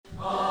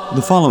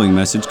The following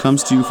message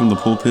comes to you from the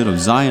pulpit of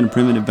Zion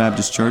Primitive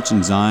Baptist Church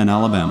in Zion,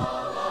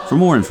 Alabama. For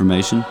more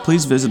information,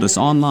 please visit us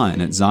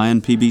online at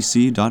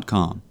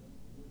zionpbc.com.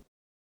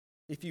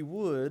 If you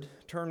would,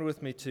 turn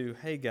with me to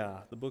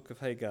Haggai, the book of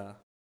Haggai.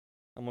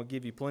 I'm going to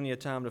give you plenty of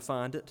time to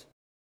find it.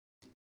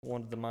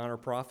 One of the minor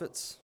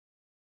prophets.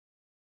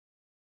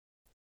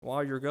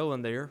 While you're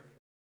going there,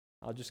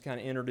 I'll just kind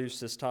of introduce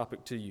this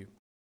topic to you.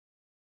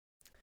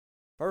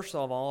 First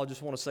of all, I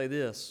just want to say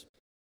this.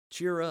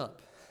 Cheer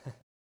up.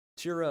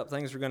 Cheer up,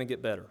 things are going to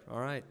get better, all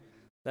right?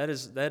 That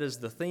is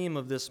the theme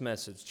of this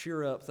message.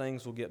 Cheer up,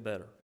 things will get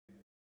better.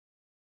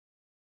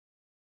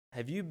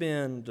 Have you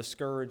been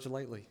discouraged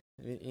lately?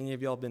 Any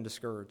of y'all been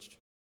discouraged?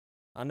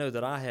 I know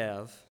that I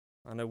have.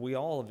 I know we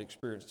all have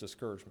experienced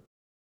discouragement.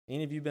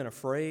 Any of you been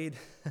afraid?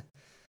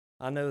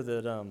 I know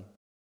that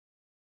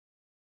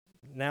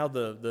now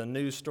the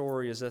news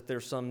story is that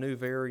there's some new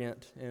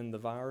variant in the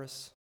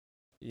virus,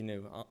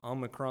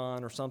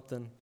 Omicron or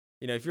something.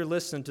 If you're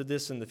listening to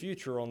this in the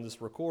future on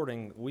this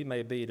recording, we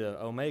may be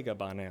to Omega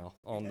by now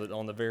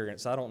on the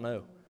variants. I don't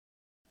know.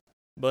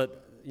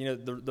 But,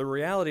 the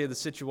reality of the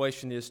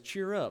situation is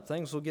cheer up.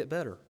 Things will get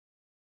better,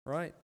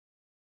 right?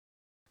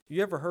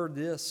 You ever heard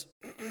this?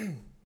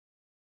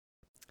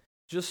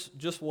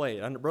 Just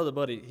wait. Brother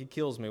Buddy, he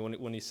kills me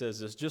when he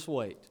says this. Just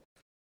wait.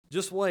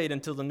 Just wait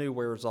until the new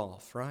wears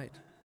off, right?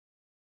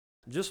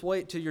 Just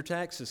wait till your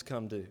taxes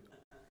come due.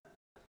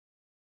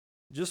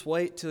 Just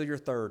wait till you're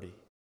 30.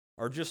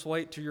 Or just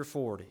wait till you're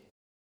 40.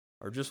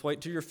 Or just wait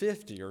till you're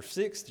 50 or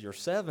 60 or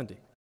 70.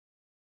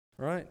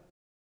 Right?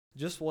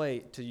 Just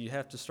wait till you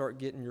have to start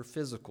getting your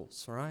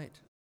physicals, right?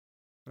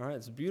 All right,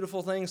 it's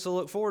beautiful things to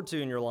look forward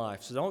to in your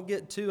life. So don't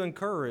get too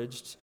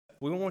encouraged.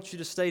 We want you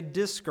to stay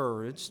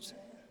discouraged.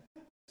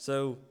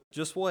 So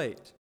just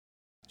wait.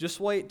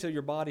 Just wait till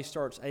your body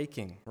starts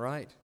aching,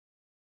 right?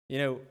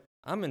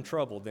 I'm in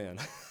trouble then.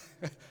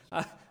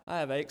 I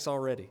have aches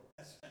already.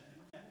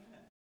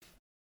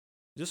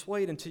 Just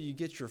wait until you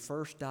get your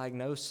first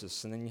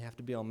diagnosis, and then you have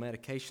to be on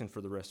medication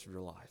for the rest of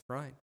your life,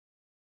 right?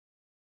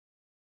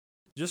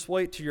 Just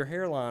wait till your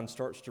hairline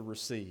starts to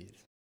recede,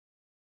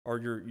 or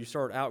you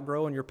start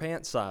outgrowing your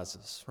pant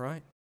sizes,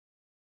 right?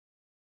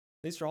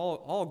 These are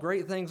all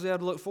great things we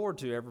have to look forward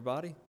to,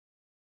 everybody.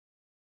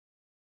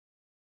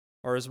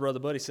 Or as Brother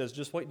Buddy says,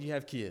 just wait till you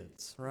have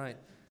kids, right?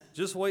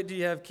 Just wait till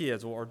you have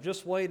kids, or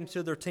just wait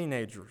until they're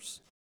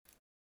teenagers,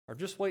 or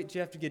just wait till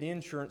you have to get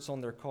insurance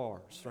on their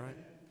cars, right?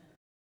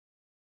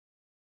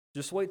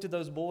 Just wait till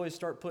those boys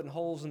start putting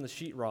holes in the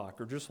sheetrock,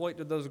 or just wait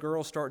till those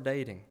girls start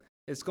dating.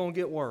 It's going to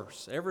get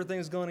worse.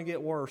 Everything's going to get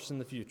worse in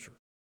the future.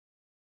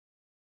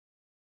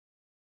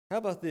 How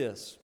about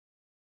this?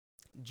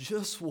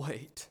 Just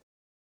wait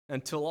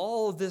until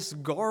all of this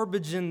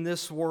garbage in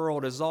this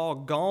world is all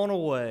gone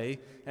away,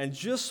 and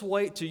just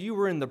wait till you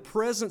are in the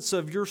presence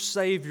of your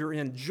Savior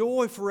in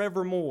joy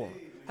forevermore.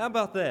 How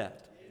about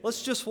that?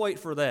 Let's just wait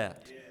for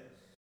that.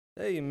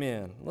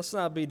 Amen. Let's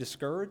not be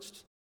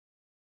discouraged.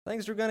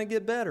 Things are going to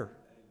get better.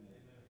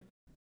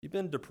 You've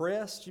been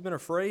depressed? You've been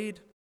afraid?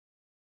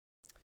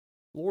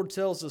 The Lord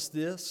tells us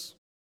this.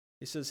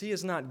 He says He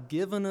has not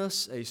given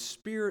us a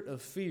spirit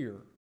of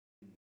fear.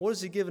 What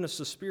has He given us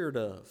a spirit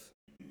of?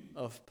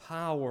 Of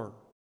power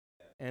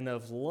and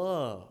of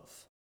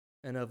love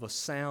and of a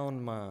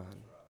sound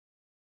mind.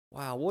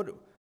 Wow,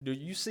 do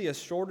you see a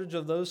shortage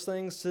of those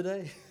things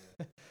today?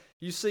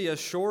 You see a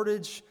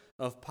shortage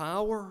of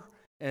power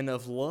and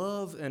of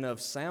love and of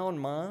sound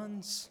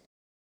minds?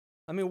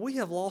 We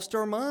have lost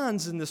our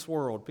minds in this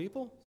world,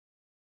 people.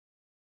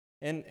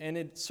 And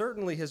it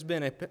certainly has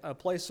been a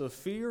place of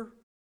fear,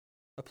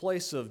 a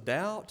place of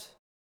doubt,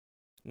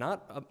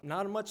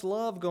 not much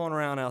love going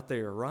around out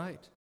there,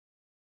 right?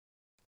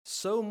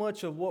 So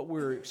much of what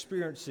we're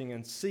experiencing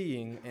and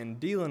seeing and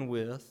dealing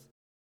with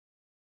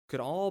could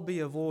all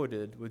be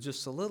avoided with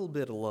just a little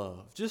bit of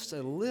love, just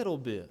a little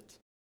bit,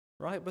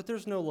 right? But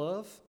there's no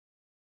love.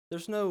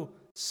 There's no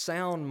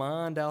sound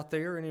mind out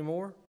there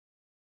anymore.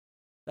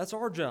 That's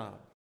our job.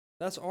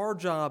 That's our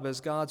job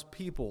as God's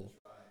people,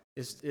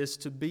 is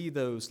to be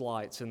those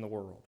lights in the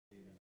world.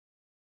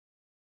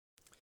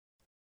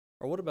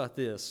 Or what about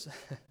this?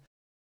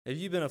 Have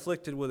you been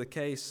afflicted with a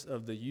case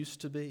of the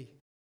used to be?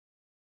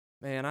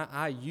 Man,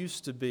 I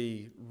used to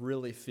be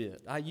really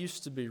fit. I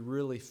used to be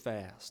really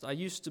fast. I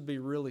used to be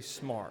really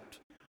smart,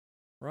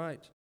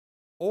 right?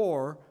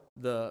 Or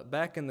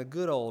back in the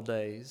good old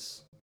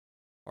days,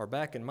 or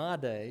back in my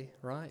day,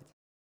 right?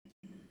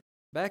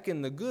 Back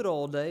in the good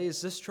old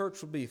days, this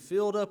church would be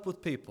filled up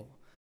with people.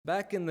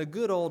 Back in the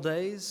good old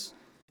days,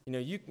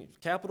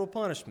 capital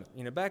punishment.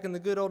 Back in the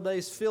good old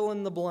days, fill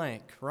in the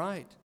blank,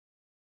 right?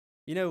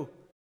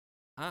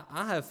 I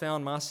have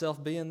found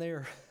myself being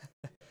there.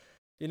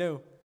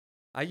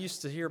 I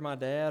used to hear my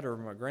dad or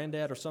my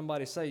granddad or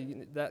somebody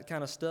say that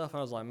kind of stuff.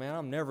 I was like, man,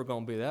 I'm never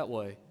going to be that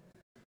way.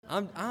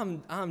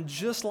 I'm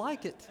just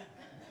like it.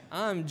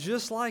 I'm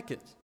just like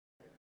it.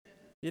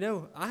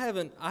 I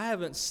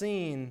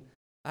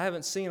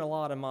haven't seen a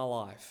lot in my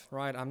life,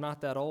 right? I'm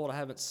not that old. I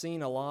haven't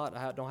seen a lot.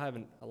 I don't have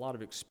a lot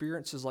of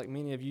experiences like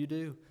many of you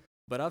do.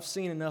 But I've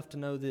seen enough to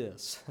know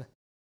this,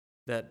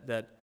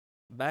 that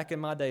back in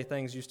my day,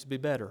 things used to be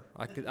better.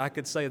 I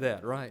could say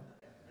that, right?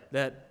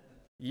 That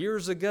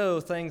years ago,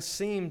 things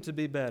seemed to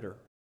be better.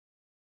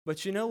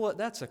 But you know what?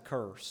 That's a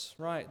curse,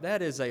 right?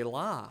 That is a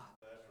lie.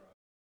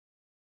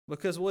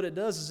 Because what it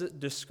does is it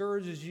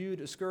discourages you,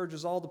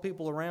 discourages all the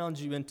people around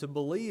you into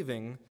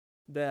believing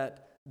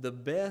that the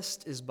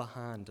best is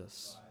behind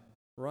us,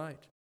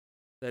 right?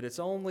 That it's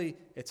only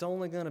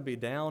going to be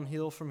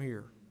downhill from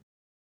here.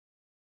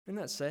 Isn't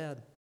that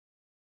sad?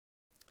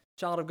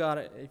 Child of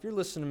God, if you're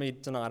listening to me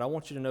tonight, I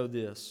want you to know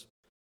this.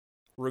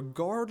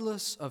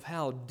 Regardless of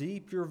how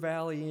deep your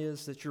valley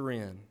is that you're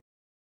in,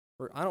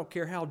 or I don't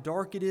care how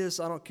dark it is,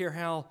 I don't care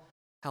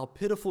how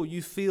pitiful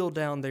you feel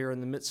down there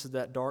in the midst of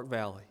that dark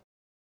valley,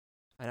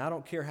 and I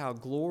don't care how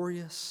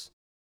glorious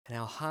and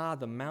how high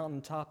the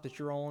mountaintop that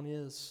you're on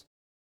is,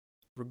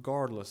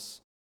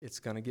 regardless, it's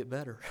going to get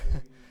better.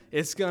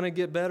 It's going to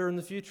get better in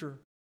the future.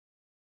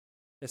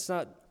 It's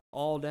not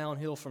all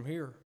downhill from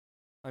here.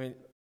 I mean,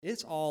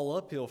 it's all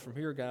uphill from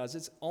here, guys.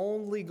 It's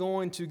only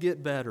going to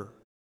get better.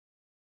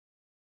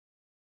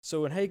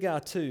 So in Haggai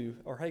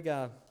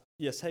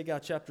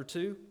chapter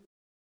 2,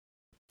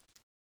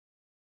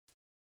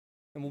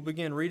 and we'll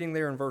begin reading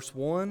there in verse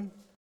 1.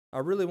 I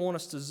really want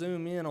us to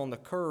zoom in on the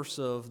curse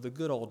of the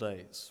good old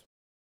days.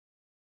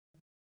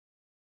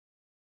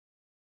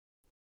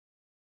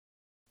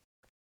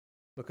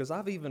 Because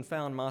I've even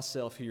found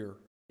myself here,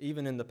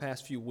 even in the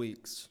past few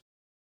weeks,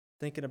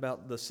 thinking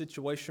about the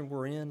situation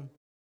we're in,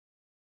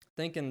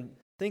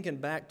 thinking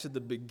back to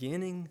the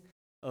beginning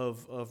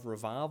of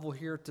revival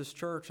here at this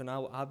church, and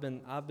I've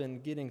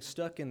been getting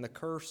stuck in the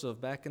curse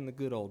of back in the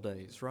good old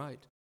days,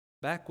 right?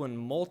 Back when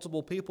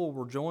multiple people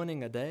were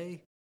joining a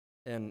day,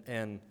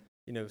 and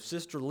you know,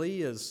 Sister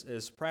Lee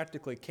is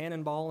practically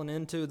cannonballing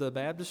into the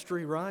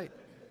baptistry, right?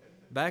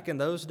 Back in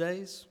those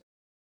days.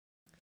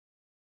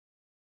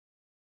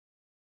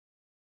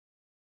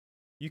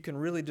 You can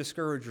really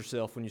discourage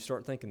yourself when you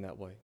start thinking that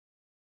way.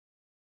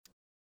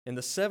 In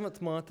the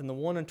 7th month, in the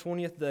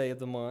 21st day of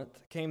the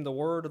month, came the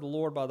word of the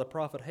Lord by the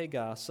prophet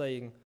Haggai,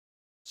 saying,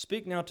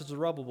 Speak now to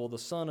Zerubbabel, the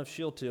son of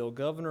Shealtiel,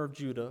 governor of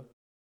Judah,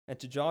 and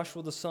to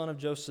Joshua the son of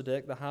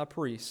Josedech, the high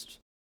priest,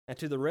 and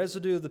to the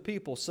residue of the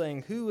people,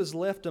 saying, Who is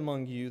left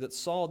among you that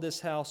saw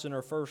this house in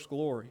her first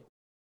glory?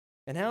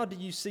 And how do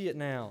you see it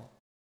now?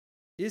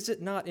 Is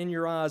it not in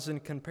your eyes in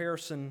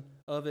comparison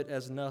of it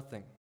as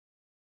nothing?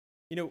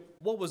 You know,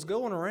 what was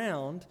going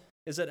around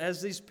is that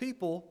as these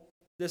people,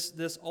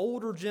 this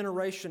older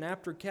generation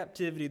after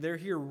captivity, they're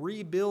here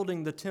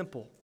rebuilding the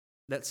temple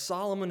that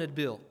Solomon had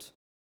built.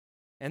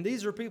 And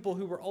these are people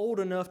who were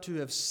old enough to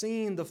have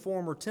seen the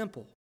former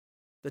temple,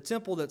 the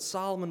temple that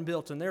Solomon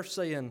built, and they're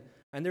saying,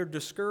 and they're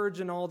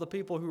discouraging all the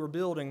people who are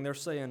building, they're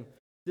saying,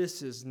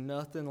 this is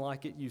nothing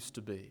like it used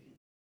to be.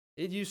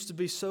 It used to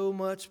be so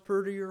much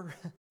prettier.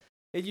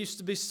 It used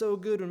to be so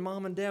good when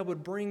Mom and Dad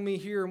would bring me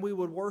here and we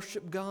would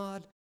worship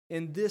God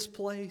in this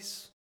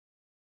place.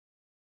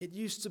 It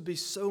used to be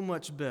so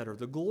much better.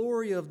 The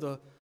glory of the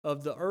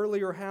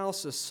earlier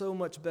house is so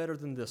much better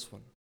than this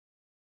one.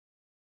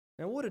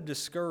 And what a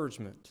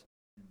discouragement.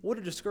 What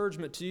a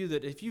discouragement to you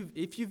that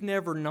if you've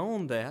never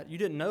known that, you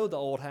didn't know the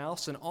old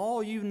house, and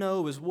all you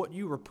know is what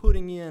you are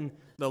putting in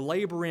the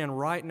labor in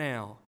right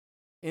now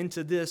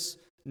into this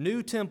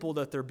new temple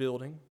that they're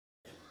building.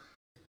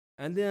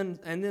 And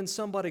then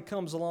somebody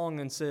comes along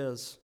and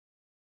says,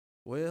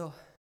 well,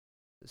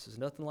 this is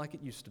nothing like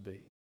it used to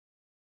be.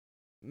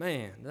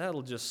 Man,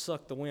 that'll just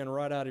suck the wind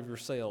right out of your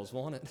sails,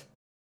 won't it?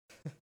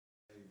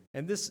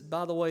 And this,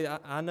 by the way,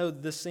 I know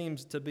this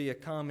seems to be a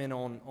comment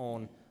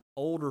on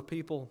older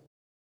people.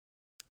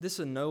 This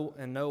in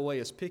no way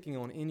is picking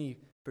on any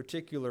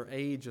particular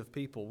age of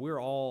people.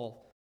 We're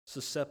all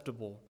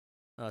susceptible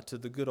to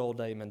the good old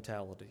day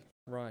mentality,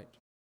 right?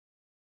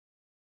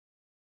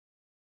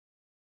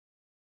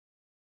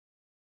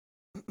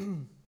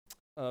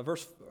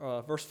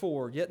 Verse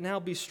 4, Yet now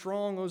be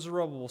strong, O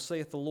Zerubbabel,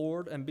 saith the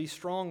Lord, and be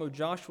strong, O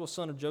Joshua,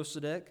 son of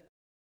Josedech,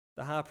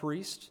 the high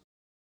priest,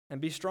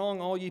 and be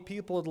strong, all ye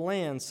people of the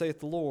land, saith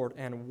the Lord,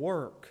 and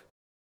work,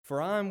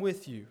 for I am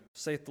with you,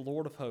 saith the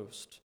Lord of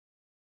hosts.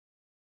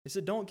 He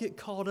said, don't get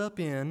caught up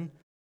in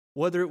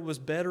whether it was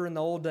better in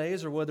the old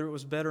days or whether it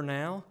was better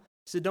now.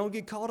 He said, don't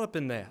get caught up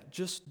in that.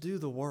 Just do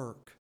the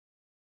work.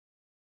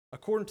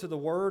 According to the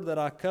word that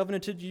I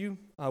covenanted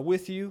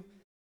with you,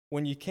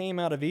 when you came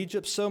out of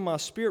Egypt, so my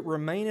spirit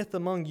remaineth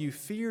among you.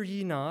 Fear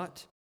ye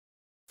not.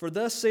 For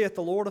thus saith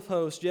the Lord of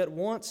hosts, Yet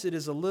once it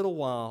is a little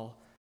while,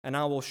 and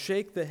I will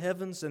shake the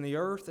heavens and the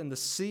earth and the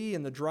sea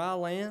and the dry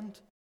land,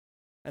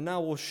 and I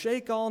will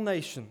shake all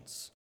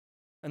nations,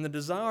 and the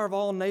desire of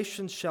all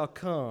nations shall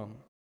come,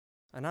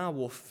 and I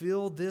will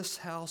fill this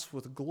house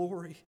with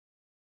glory,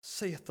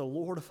 saith the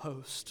Lord of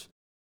hosts.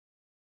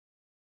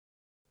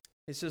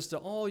 He says, to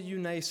all you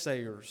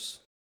naysayers,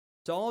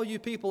 to all you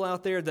people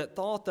out there that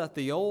thought that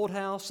the old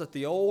house, that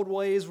the old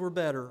ways were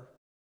better,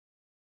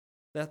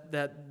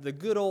 that the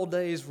good old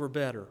days were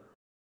better,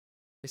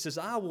 he says,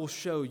 I will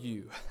show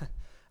you.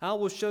 I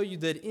will show you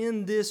that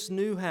in this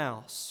new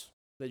house,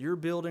 that you're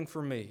building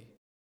for me,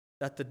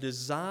 that the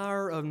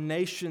desire of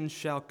nations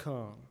shall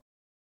come.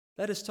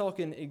 That is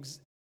talking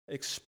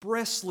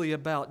expressly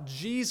about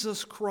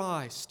Jesus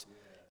Christ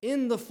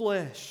in the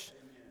flesh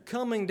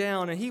coming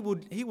down, and he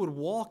would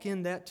walk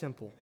in that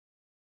temple.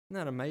 Isn't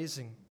that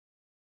amazing?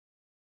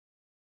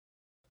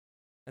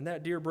 And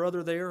that dear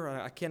brother there,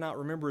 I cannot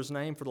remember his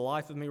name for the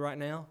life of me right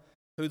now,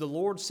 who the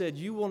Lord said,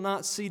 you will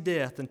not see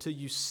death until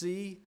you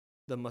see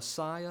the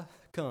Messiah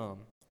come,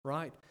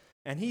 right?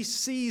 And he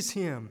sees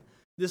him,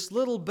 this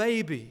little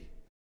baby,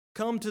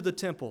 come to the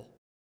temple.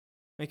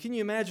 And can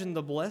you imagine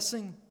the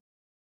blessing?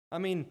 I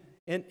mean,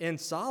 in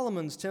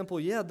Solomon's temple,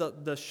 yeah,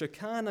 the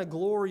Shekinah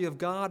glory of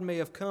God may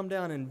have come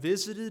down and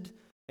visited,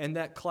 and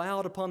that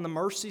cloud upon the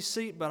mercy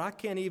seat, but I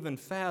can't even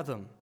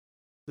fathom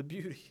the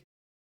beauty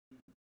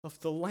of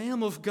the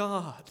Lamb of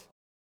God,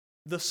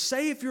 the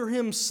Savior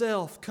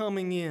himself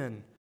coming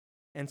in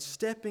and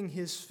stepping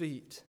his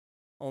feet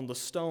on the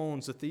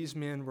stones that these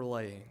men were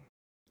laying.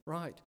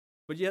 Right?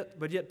 But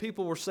yet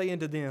people were saying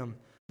to them,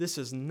 this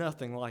is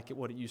nothing like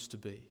what it used to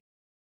be.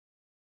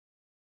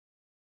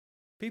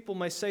 People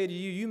may say to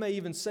you, you may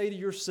even say to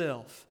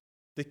yourself,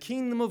 the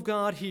kingdom of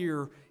God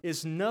here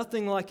is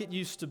nothing like it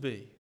used to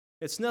be.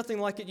 It's nothing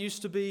like it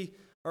used to be,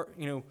 or,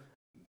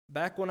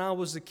 back when I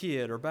was a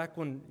kid, or back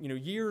when,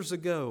 years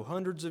ago,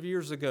 hundreds of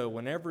years ago,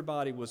 when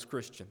everybody was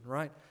Christian,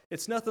 right?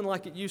 It's nothing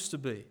like it used to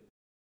be.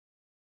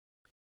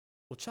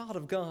 Well, child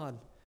of God,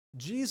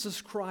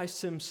 Jesus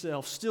Christ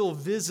himself still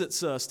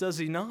visits us, does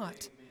he not?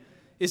 Amen.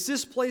 Is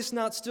this place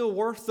not still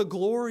worth the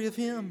glory of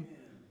him? Amen.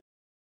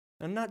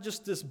 And not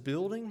just this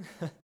building,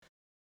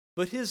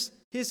 but his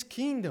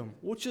kingdom,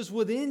 which is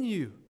within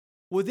you,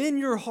 within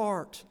your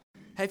heart.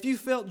 Have you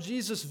felt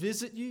Jesus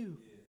visit you?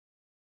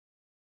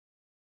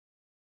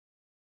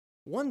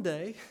 One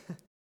day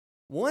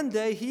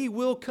he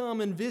will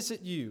come and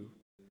visit you.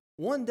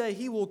 One day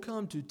he will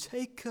come to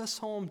take us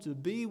home to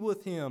be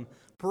with him.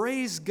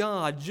 Praise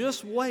God.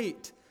 Just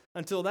wait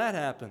until that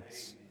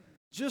happens.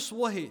 Just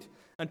wait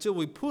until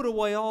we put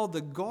away all the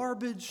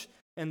garbage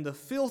and the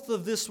filth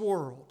of this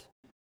world,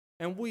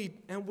 and we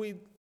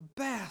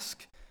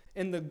bask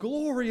in the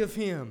glory of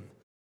him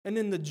and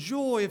in the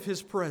joy of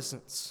his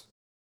presence.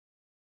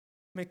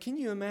 Man, can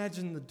you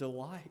imagine the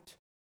delight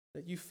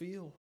that you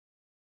feel?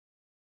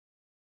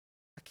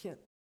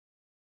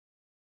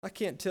 I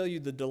can't tell you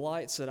the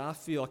delights that I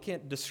feel. I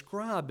can't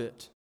describe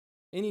it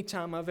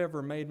anytime I've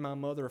ever made my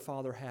mother or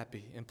father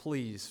happy and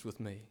pleased with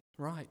me,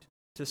 right?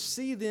 To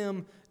see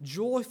them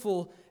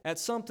joyful at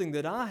something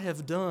that I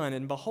have done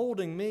and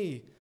beholding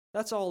me,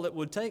 that's all it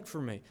would take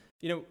for me.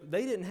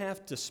 They didn't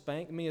have to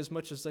spank me as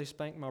much as they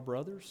spanked my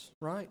brothers,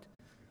 right?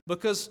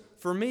 Because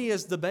for me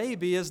as the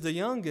baby, as the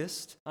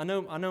youngest, I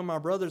know my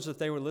brothers, if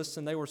they were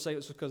listening, they would say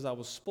it's because I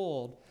was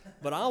spoiled.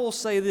 But I will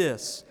say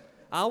this.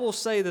 I will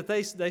say that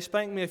they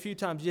spanked me a few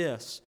times,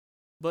 yes.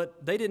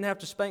 But they didn't have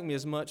to spank me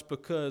as much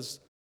because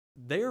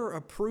their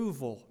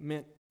approval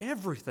meant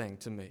everything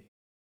to me,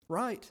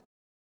 right?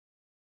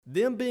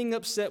 Them being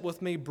upset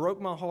with me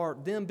broke my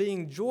heart. Them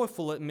being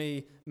joyful at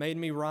me made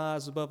me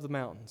rise above the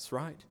mountains,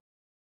 right?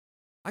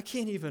 I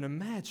can't even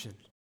imagine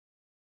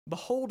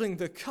beholding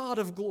the God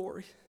of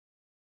glory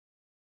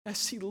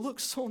as he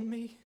looks on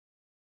me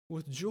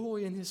with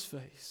joy in his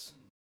face.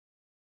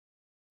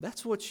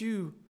 That's what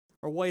you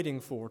are waiting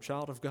for,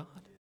 child of God.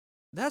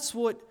 That's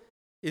what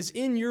is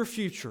in your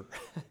future.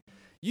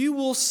 You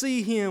will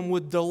see him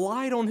with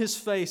delight on his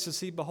face as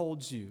he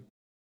beholds you.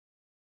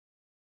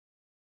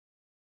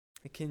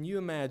 Can you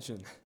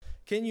imagine?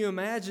 Can you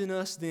imagine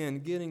us then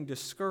getting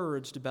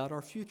discouraged about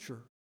our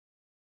future?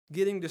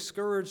 Getting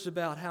discouraged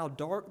about how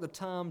dark the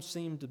times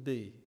seem to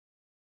be?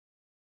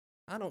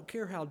 I don't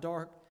care how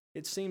dark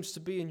it seems to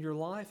be in your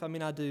life. I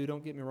mean, I do.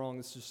 Don't get me wrong.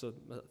 It's just a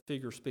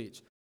figure of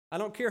speech. I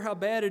don't care how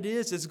bad it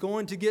is. It's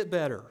going to get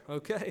better,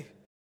 okay?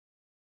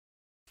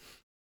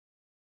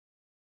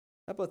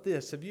 How about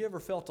this? Have you ever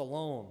felt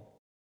alone?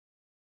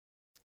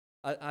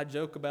 I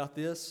joke about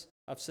this.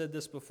 I've said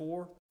this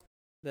before,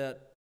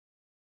 that,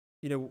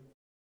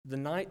 the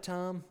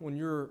nighttime when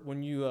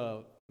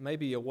you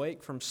maybe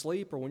awake from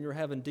sleep, or when you're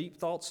having deep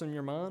thoughts in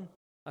your mind,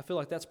 I feel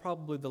like that's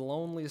probably the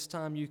loneliest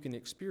time you can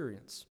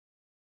experience.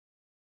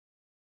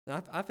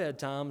 And I've had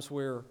times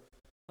where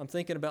I'm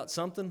thinking about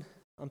something.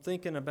 I'm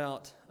thinking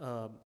about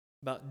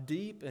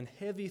deep and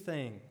heavy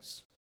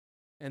things.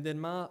 And then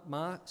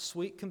my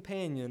sweet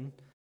companion,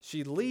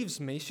 she leaves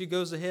me. She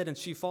goes ahead and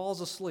she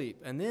falls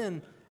asleep. And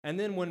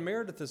then when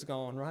Meredith is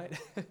gone, right?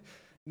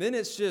 Then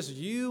it's just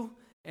you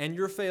and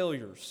your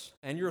failures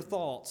and your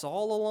thoughts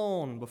all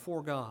alone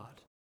before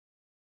God.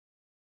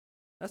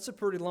 That's a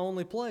pretty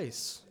lonely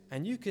place.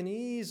 And you can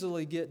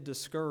easily get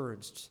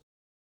discouraged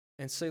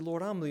and say,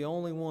 Lord, I'm the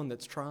only one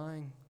that's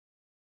trying.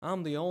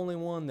 I'm the only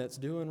one that's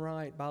doing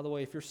right. By the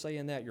way, if you're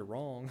saying that, you're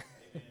wrong.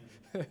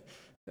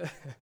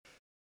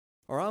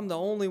 Or I'm the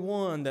only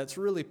one that's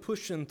really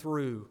pushing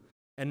through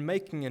and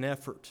making an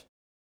effort.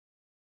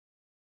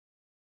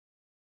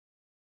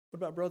 What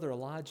about Brother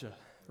Elijah,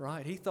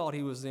 right? He thought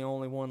he was the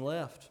only one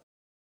left.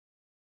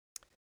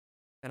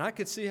 And I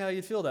could see how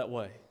you'd feel that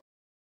way.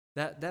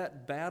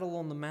 That battle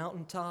on the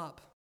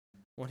mountaintop,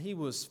 when he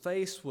was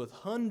faced with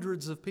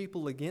hundreds of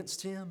people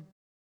against him,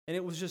 and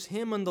it was just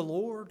him and the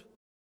Lord.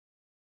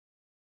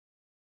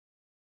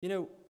 You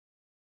know,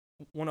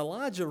 when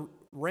Elijah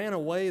ran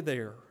away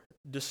there,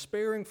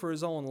 despairing for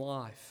his own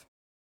life,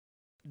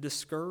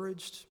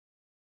 discouraged,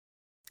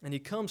 and he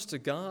comes to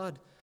God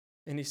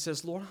and he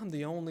says, Lord, I'm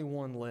the only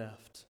one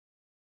left.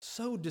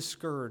 So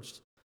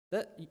discouraged.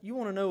 That you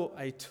want to know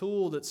a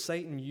tool that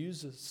Satan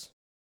uses?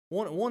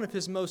 One of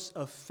his most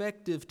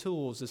effective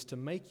tools is to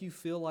make you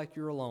feel like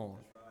you're alone.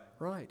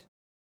 Right.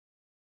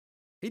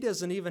 He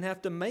doesn't even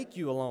have to make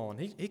you alone.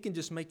 He can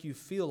just make you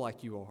feel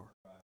like you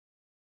are.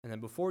 And then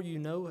before you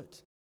know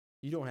it,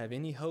 you don't have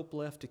any hope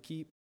left to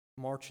keep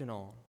marching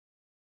on.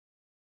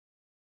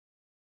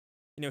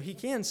 You know, he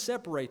can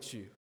separate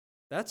you.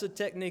 That's a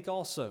technique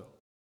also.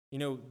 You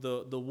know,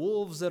 the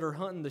wolves that are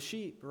hunting the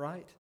sheep,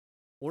 right?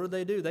 What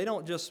do? They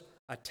don't just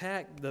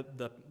attack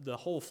the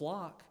whole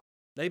flock.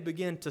 They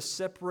begin to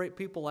separate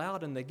people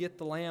out and they get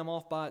the lamb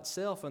off by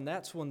itself, and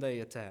that's when they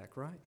attack,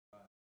 right?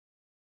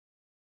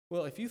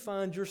 Well, if you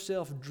find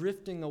yourself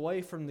drifting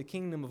away from the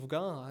kingdom of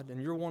God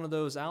and you're one of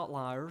those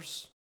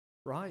outliers,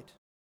 right?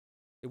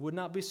 It would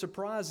not be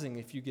surprising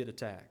if you get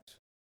attacked.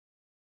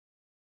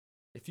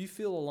 If you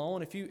feel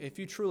alone, if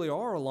you truly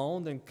are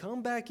alone, then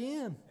come back in.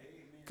 Amen.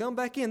 Come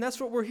back in. That's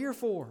what we're here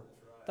for.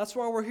 That's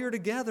why we're here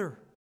together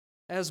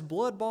as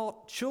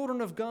blood-bought children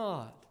of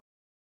God.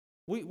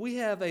 We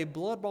have a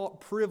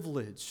blood-bought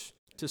privilege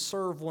to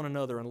serve one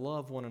another and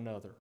love one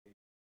another,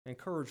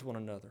 encourage one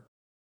another.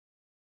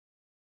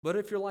 But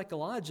if you're like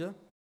Elijah,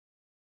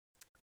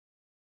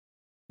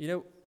 you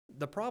know,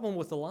 the problem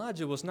with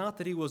Elijah was not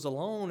that he was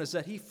alone, is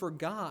that he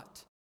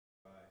forgot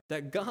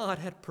that God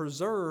had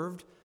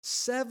preserved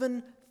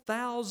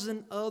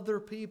 7,000 other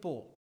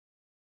people.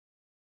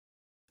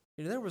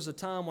 You know, there was a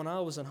time when I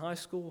was in high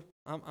school,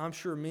 I'm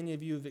sure many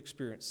of you have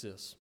experienced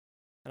this,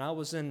 and I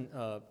was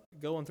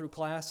going through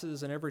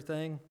classes and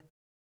everything.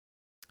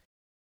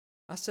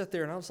 I sat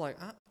there and I was like,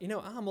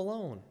 I'm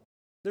alone.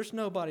 There's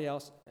nobody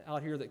else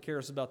out here that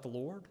cares about the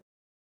Lord.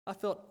 I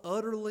felt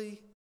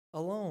utterly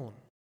alone.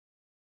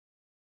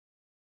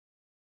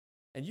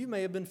 And you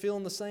may have been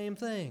feeling the same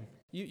thing.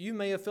 You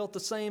may have felt the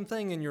same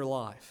thing in your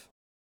life.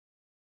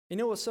 You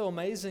know what's so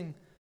amazing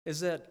is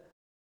that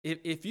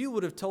if you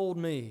would have told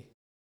me,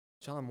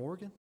 John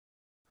Morgan,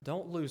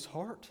 don't lose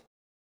heart.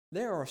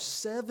 There are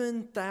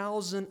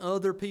 7,000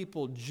 other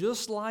people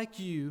just like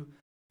you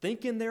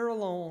thinking they're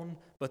alone,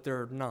 but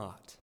they're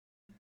not.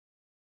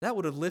 That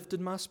would have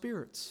lifted my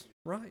spirits,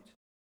 right?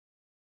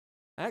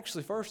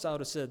 Actually, first I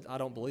would have said, I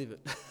don't believe it.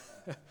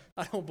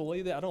 I don't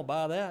believe that. I don't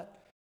buy that.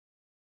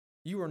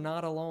 You are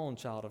not alone,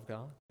 child of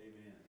God.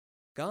 Amen.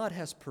 God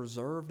has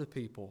preserved a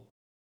people.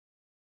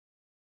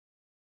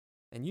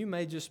 And you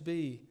may just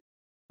be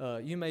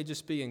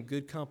in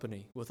good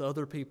company with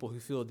other people who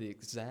feel the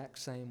exact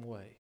same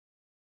way.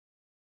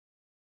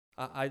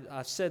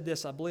 I said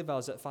this, I believe I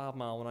was at 5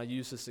 Mile when I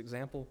used this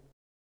example.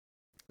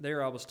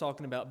 There I was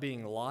talking about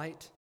being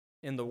light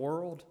in the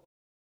world.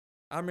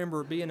 I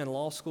remember being in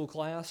law school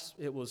class.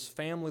 It was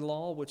family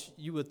law, which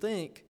you would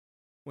think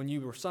when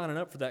you were signing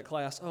up for that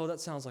class, oh, that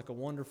sounds like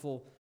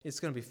it's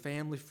going to be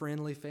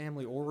family-friendly,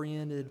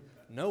 family-oriented.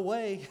 No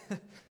way.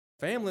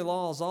 Family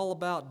law is all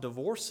about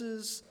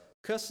divorces,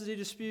 custody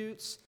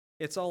disputes.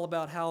 It's all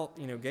about how,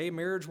 gay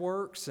marriage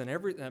works and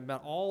everything,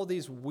 about all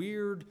these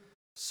weird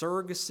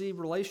surrogacy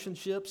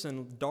relationships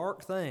and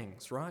dark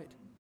things, right?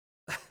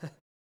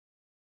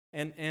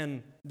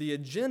 And the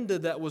agenda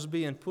that was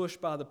being pushed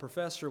by the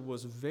professor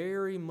was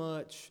very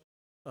much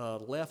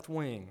left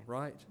wing,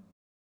 right?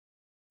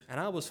 And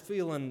I was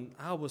feeling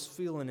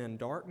in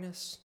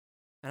darkness,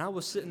 and I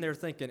was sitting there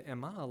thinking,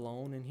 am I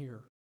alone in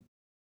here?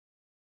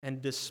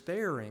 And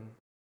despairing.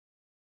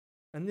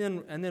 And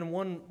then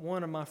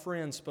one of my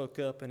friends spoke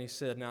up and he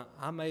said, now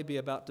I may be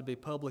about to be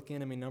public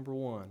enemy number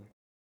one,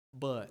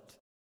 but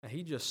and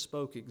he just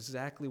spoke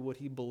exactly what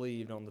he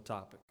believed on the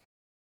topic.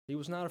 He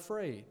was not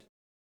afraid.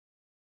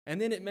 And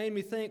then it made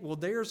me think, well,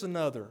 there's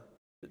another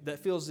that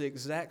feels the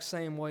exact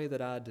same way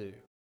that I do.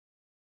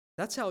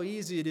 That's how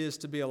easy it is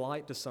to be a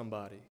light to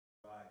somebody.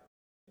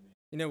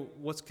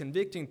 What's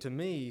convicting to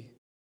me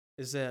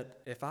is that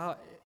if I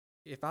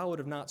would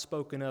have not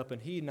spoken up and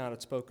he not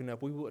have spoken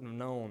up, we wouldn't have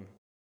known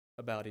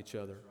about each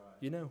other.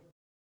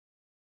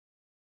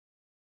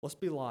 Let's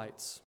be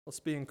lights. Let's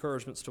be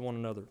encouragements to one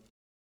another.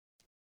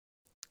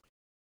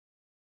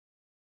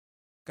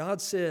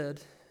 God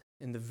said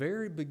in the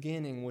very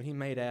beginning when he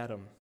made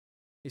Adam,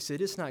 he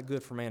said, it's not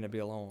good for man to be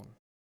alone.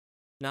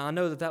 Now, I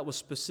know that was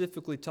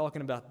specifically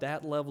talking about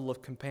that level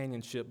of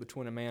companionship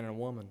between a man and a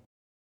woman.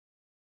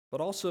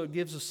 But also it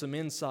gives us some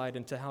insight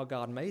into how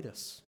God made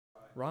us,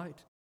 right?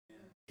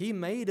 He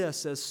made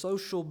us as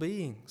social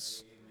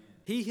beings.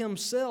 He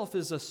himself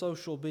is a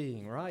social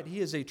being, right? He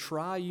is a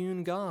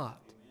triune God.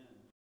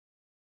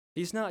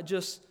 He's not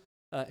just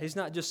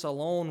a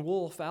lone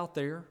wolf out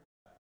there.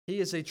 He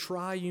is a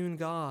triune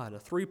God, a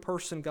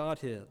three-person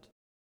Godhead.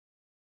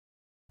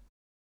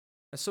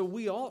 And so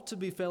we ought to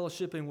be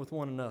fellowshipping with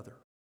one another.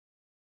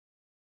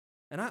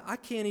 And I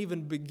can't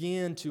even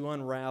begin to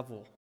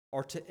unravel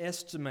or to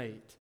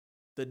estimate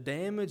the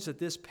damage that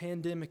this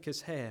pandemic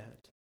has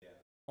had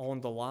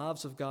on the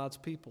lives of God's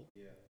people.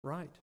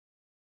 Right.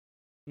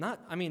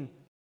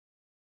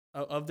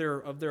 Of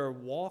their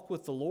walk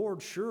with the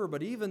Lord, sure,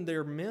 but even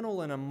their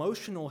mental and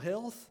emotional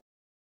health.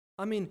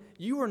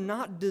 You are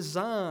not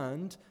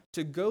designed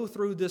to go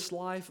through this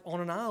life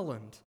on an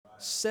island,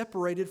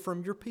 separated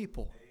from your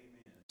people,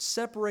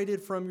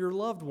 separated from your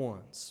loved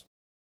ones.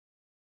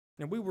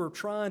 And we were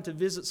trying to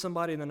visit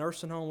somebody in the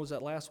nursing home, was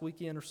that last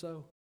weekend or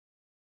so?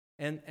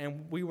 And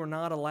we were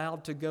not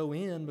allowed to go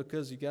in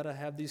because you got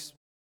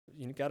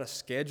to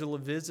schedule a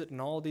visit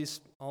and all these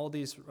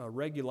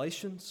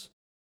regulations.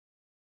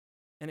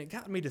 And it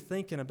got me to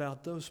thinking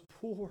about those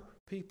poor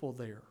people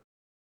there.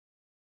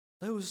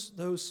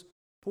 Those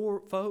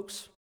poor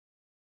folks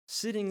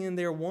sitting in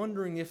there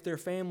wondering if their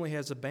family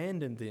has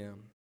abandoned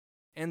them,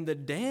 and the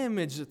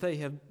damage that they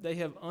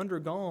have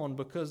undergone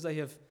because they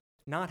have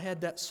not had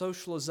that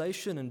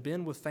socialization and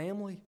been with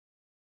family.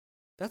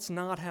 That's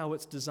not how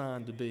it's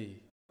designed to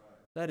be.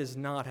 That is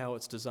not how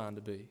it's designed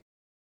to be.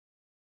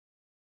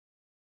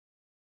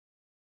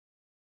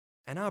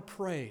 And I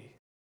pray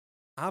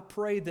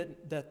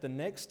that the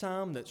next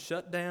time that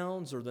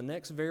shutdowns or the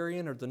next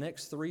variant or the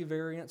next 3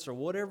 variants or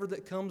whatever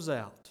that comes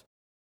out,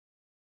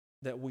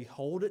 that we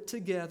hold it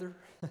together,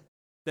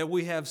 that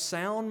we have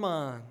sound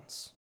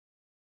minds,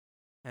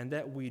 and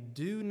that we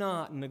do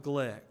not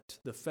neglect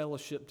the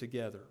fellowship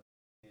together.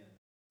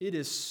 It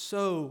is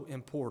so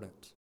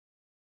important.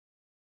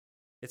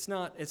 It's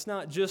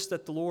not just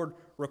that the Lord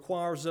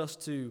requires us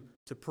to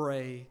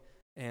pray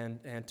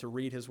and to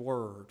read His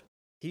Word.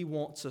 He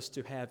wants us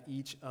to have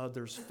each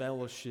other's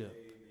fellowship.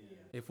 Amen.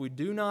 If we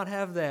do not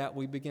have that,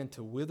 we begin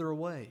to wither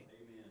away.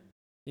 Amen.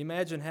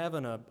 Imagine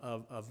having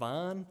a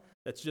vine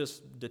that's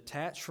just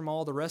detached from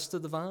all the rest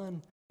of the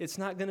vine. It's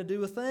not going to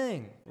do a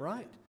thing,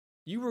 right?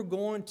 You are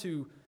going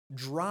to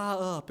dry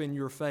up in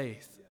your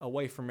faith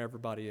away from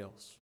everybody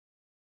else.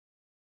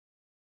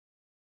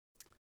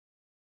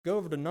 Go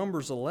over to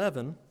Numbers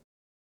 11.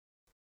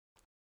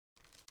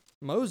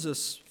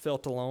 Moses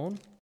felt alone.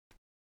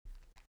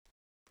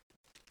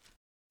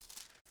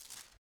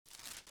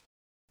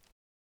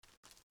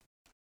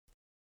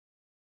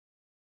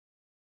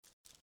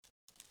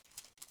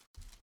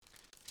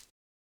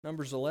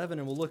 Numbers 11,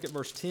 and we'll look at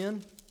verse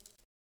 10.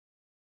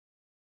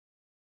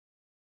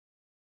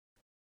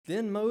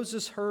 Then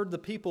Moses heard the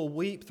people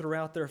weep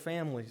throughout their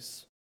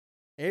families,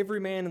 every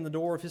man in the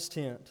door of his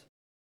tent.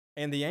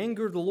 And the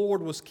anger of the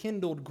Lord was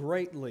kindled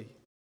greatly.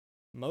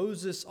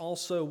 Moses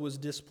also was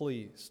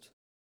displeased.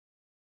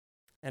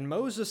 And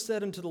Moses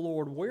said unto the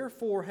Lord,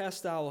 Wherefore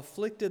hast thou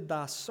afflicted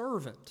thy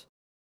servant?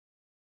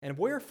 And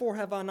wherefore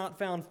have I not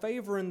found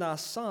favor in thy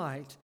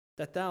sight,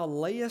 that thou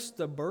layest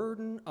the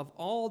burden of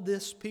all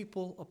this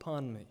people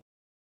upon me?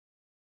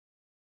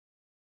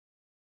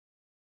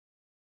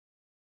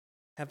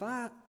 Have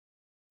I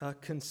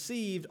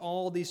conceived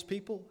all these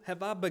people?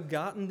 Have I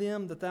begotten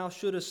them, that thou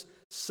shouldest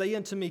say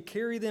unto me,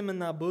 Carry them in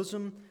thy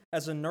bosom,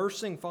 as a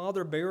nursing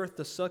father beareth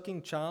the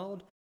sucking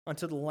child,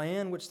 unto the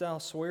land which thou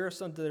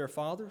swearest unto their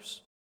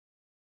fathers?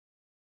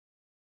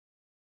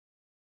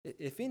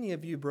 If any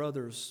of you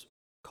brothers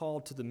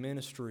called to the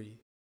ministry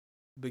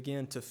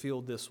begin to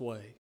feel this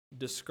way,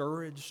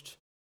 discouraged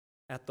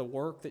at the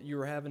work that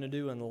you're having to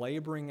do and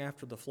laboring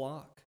after the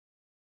flock,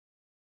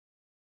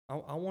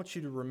 I want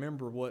you to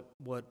remember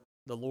what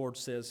the Lord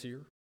says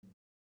here.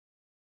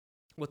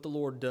 What the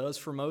Lord does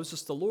for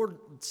Moses. The Lord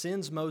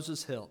sends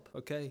Moses help,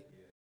 okay?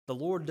 The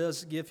Lord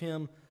does give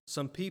him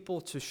some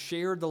people to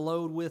share the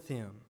load with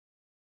him.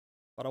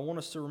 But I want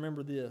us to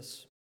remember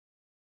this.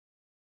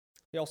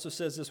 He also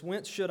says this,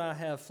 Whence should I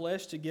have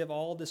flesh to give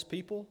all this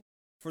people?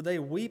 For they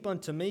weep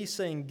unto me,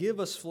 saying, Give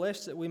us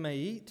flesh that we may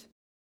eat.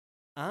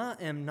 I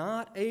am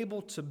not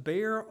able to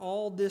bear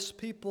all this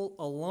people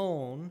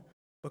alone,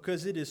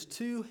 because it is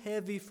too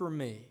heavy for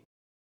me.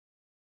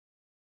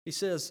 He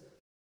says,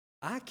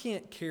 I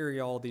can't carry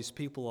all these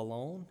people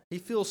alone. He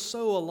feels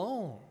so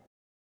alone.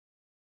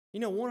 You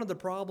know, one of the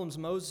problems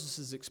Moses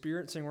is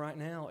experiencing right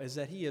now is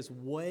that he is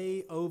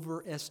way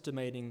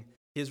overestimating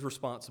his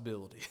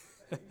responsibility.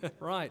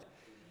 Right?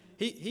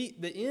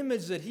 The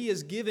image that he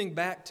is giving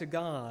back to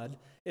God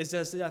is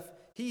as if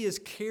he is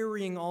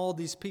carrying all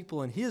these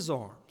people in his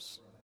arms.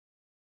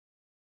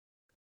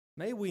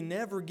 May we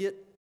never get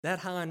that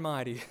high and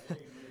mighty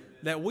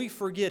that we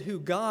forget who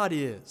God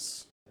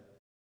is.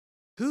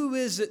 Who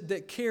is it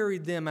that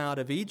carried them out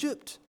of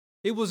Egypt?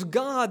 It was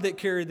God that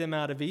carried them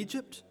out of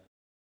Egypt.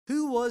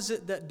 Who was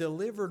it that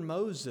delivered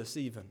Moses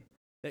even,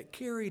 that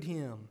carried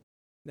him,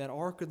 that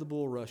ark of the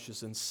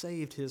bulrushes, and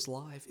saved his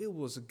life? It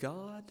was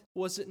God,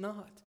 was it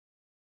not?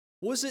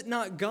 Was it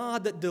not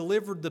God that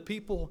delivered the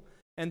people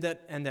and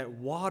that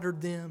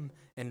watered them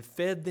and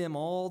fed them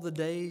all the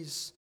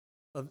days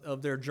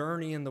of their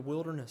journey in the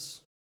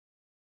wilderness?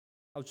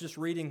 I was just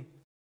reading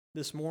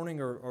this morning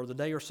or the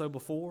day or so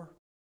before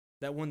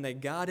that when they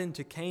got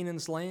into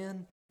Canaan's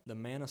land, the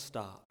manna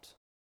stopped.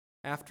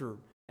 After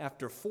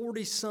After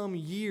 40-some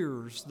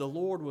years, the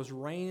Lord was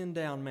raining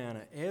down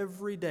manna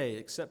every day,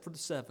 except for the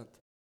seventh,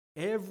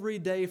 every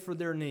day for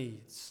their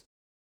needs.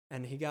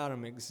 And He got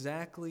them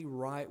exactly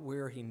right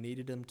where He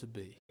needed them to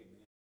be.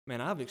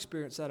 Man, I've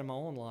experienced that in my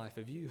own life.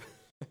 Have you?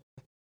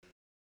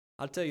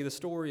 I'll tell you the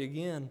story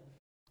again.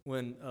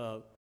 When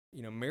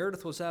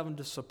Meredith was having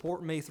to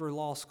support me through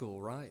law school,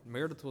 right?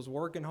 Meredith was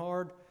working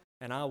hard,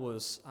 and I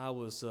was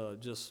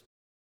just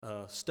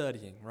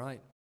studying,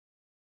 right?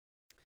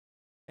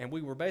 And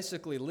we were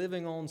basically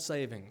living on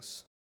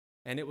savings,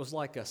 and it was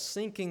like a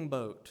sinking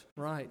boat,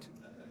 right?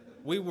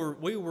 We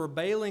were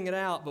bailing it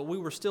out, but we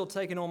were still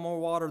taking on more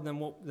water than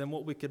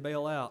what we could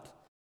bail out.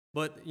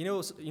 But you know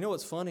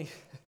what's funny?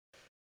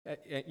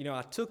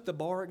 I took the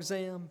bar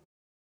exam,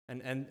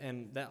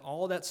 and that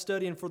all that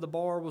studying for the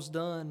bar was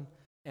done,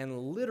 and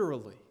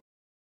literally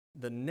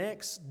the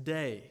next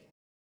day,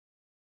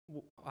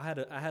 I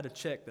had a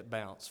check that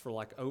bounced for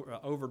like an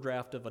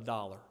overdraft of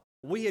 $1.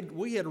 We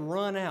had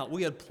run out.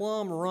 We had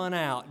plumb run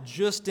out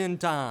just in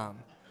time.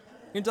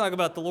 You talk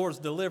about the Lord's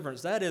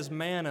deliverance. That is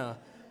manna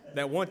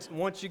that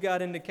once you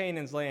got into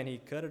Canaan's land, He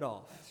cut it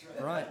off,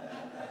 right?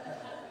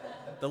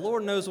 The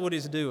Lord knows what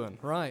He's doing,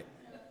 right?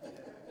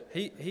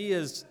 He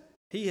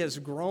has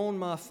grown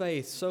my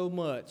faith so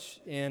much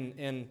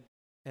in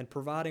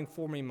providing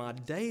for me my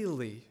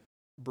daily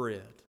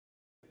bread.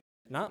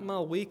 Not my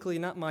weekly,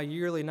 not my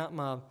yearly, not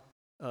my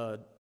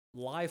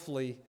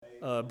lively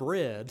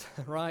bread,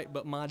 right?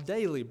 But my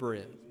daily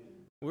bread.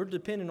 We're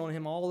dependent on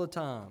Him all the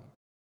time.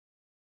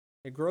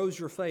 It grows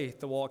your faith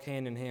to walk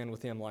hand in hand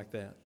with Him like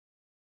that.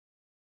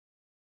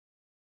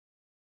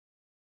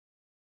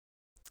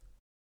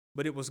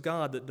 But it was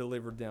God that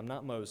delivered them,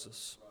 not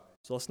Moses.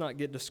 So let's not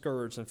get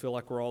discouraged and feel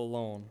like we're all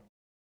alone.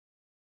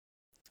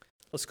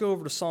 Let's go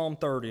over to Psalm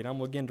 30, and I'm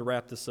going to begin to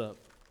wrap this up.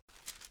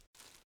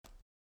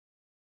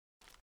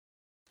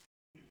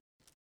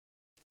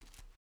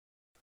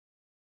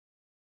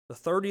 The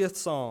 30th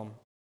Psalm.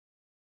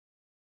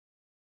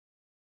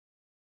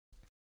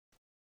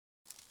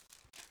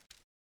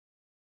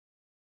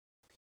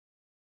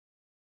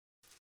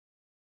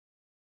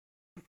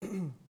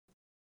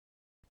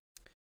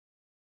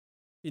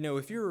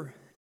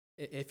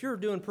 If you're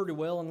doing pretty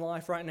well in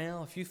life right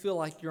now, if you feel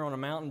like you're on a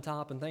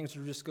mountaintop and things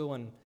are just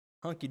going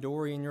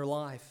hunky-dory in your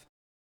life,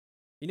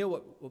 you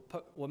know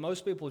what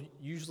most people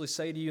usually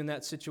say to you in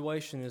that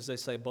situation is they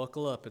say,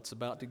 buckle up, it's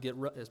about to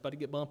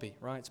get bumpy,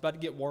 right? It's about to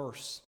get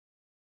worse.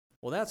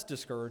 Well, that's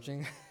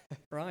discouraging,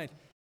 right?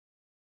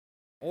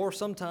 Or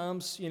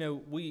sometimes,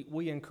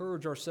 we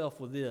encourage ourselves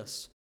with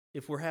this.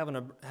 If we're having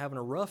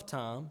a rough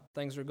time,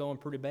 things are going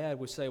pretty bad,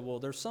 we say, well,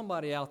 there's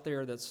somebody out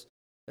there that's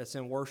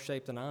in worse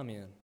shape than I'm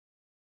in.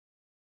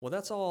 Well,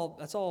 that's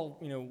all,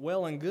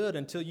 well and good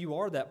until you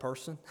are that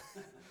person.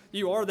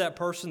 You are that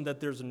person that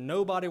there's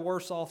nobody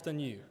worse off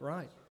than you,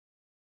 right?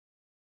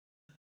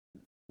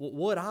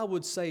 What I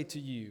would say to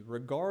you,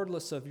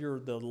 regardless of you're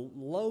the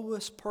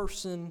lowest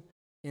person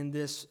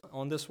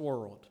on this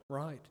world,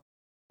 right?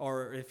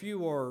 Or if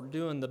you are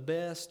doing the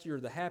best, you're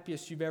the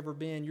happiest you've ever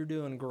been, you're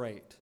doing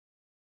great.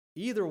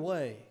 Either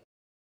way,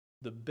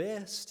 the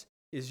best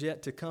is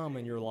yet to come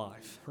in your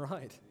life,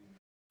 right?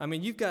 I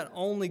mean, you've got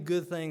only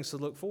good things to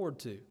look forward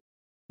to.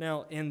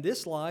 Now, in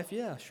this life,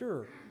 yeah,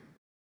 sure.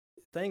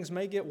 Things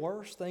may get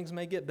worse. Things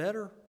may get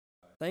better.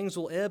 Things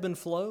will ebb and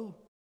flow.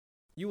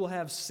 You will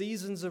have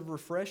seasons of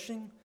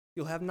refreshing.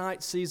 You'll have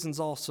night seasons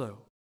also.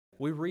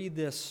 We read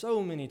this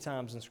so many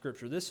times in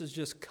Scripture. This is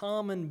just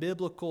common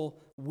biblical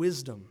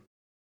wisdom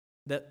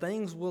that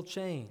things will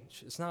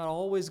change. It's not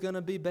always going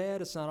to be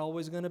bad. It's not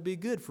always going to be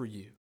good for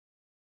you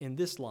in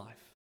this life.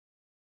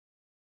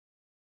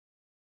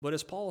 But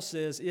as Paul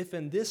says, if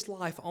in this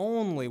life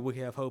only we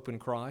have hope in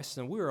Christ,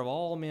 then we are of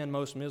all men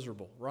most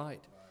miserable,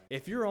 right?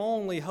 If your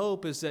only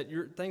hope is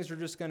that things are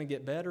just going to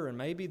get better and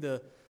maybe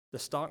the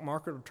stock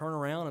market will turn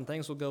around and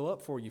things will go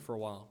up for you for a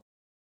while.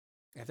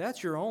 If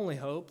that's your only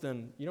hope,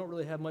 then you don't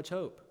really have much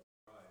hope.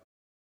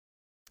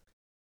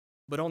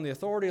 But on the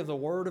authority of the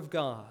Word of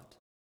God,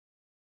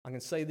 I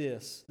can say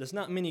this. There's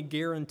not many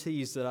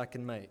guarantees that I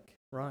can make,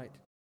 right?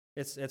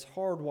 It's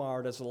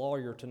hardwired as a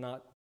lawyer to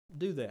not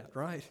do that,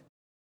 right?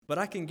 But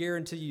I can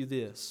guarantee you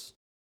this.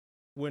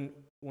 When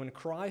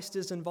Christ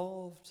is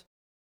involved,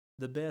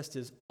 the best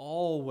is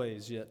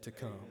always yet to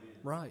come,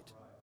 right?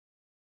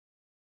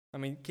 I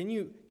mean, can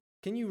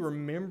you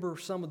remember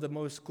some of the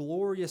most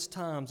glorious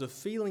times of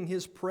feeling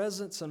His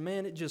presence? And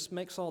man, it just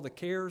makes all the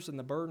cares and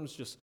the burdens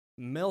just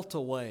melt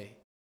away.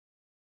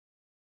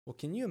 Well,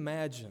 can you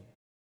imagine,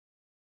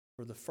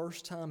 for the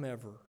first time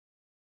ever,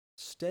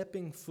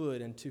 stepping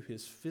foot into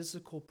His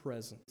physical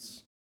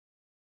presence,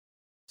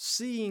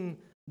 seeing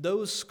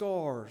those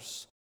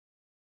scars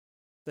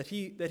that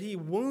he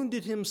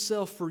wounded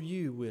Himself for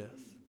you with,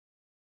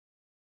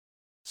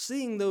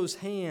 seeing those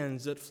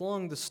hands that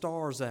flung the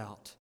stars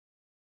out,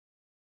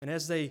 and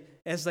as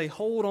they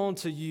hold on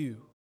to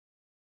you,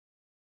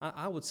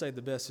 I would say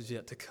the best is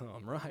yet to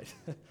come, right?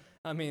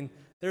 I mean,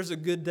 there's a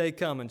good day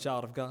coming,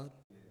 child of God.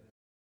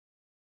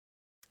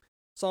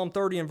 Psalm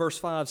 30 and verse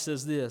 5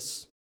 says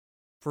this,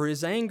 For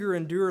his anger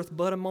endureth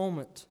but a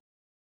moment,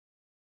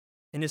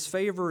 and his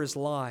favor is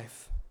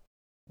life.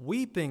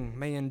 Weeping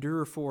may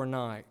endure for a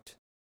night,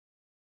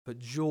 but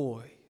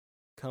joy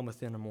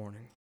cometh in the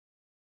morning.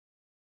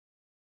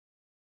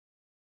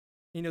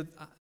 You know,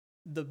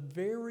 the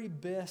very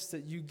best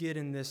that you get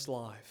in this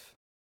life,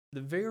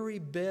 the very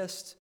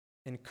best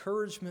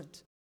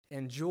encouragement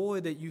and joy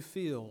that you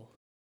feel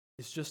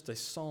is just a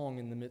song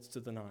in the midst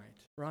of the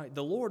night, right?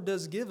 The Lord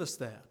does give us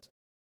that.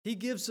 He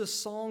gives us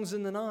songs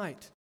in the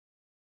night.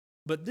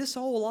 But this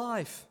whole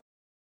life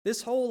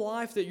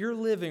that you're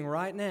living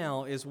right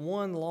now is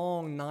one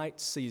long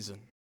night season.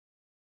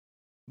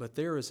 But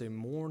there is a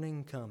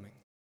morning coming,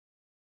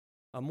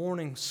 a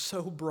morning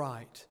so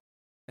bright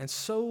and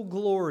so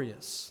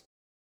glorious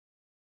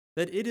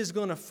that it is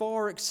going to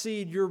far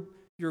exceed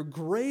your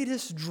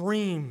greatest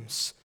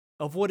dreams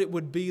of what it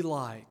would be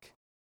like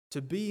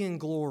to be in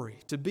glory,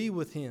 to be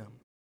with Him.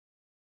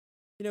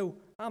 You know,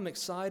 I'm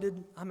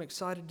excited. I'm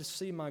excited to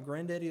see my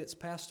granddaddy that's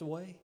passed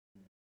away.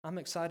 I'm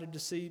excited to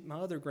see my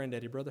other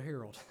granddaddy, Brother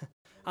Harold.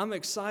 I'm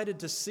excited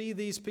to see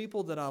these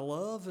people that I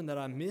love and that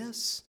I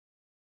miss.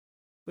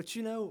 But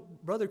you know,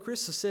 Brother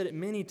Chris has said it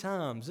many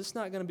times, it's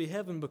not going to be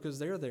heaven because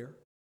they're there,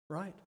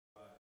 right?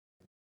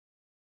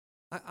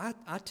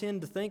 I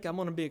tend to think I'm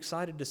going to be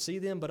excited to see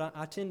them, but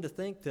I tend to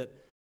think that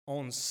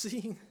on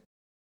seeing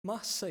my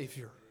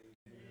Savior,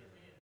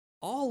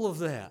 all of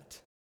that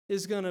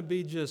is going to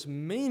be just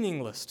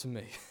meaningless to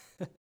me.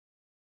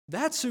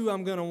 That's who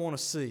I'm going to want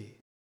to see.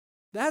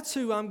 That's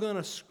who I'm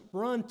going to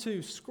run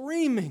to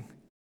screaming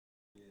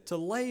to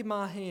lay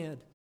my head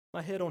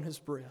on His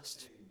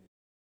breast.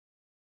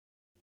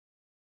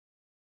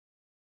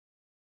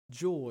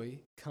 Joy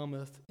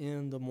cometh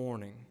in the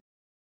morning.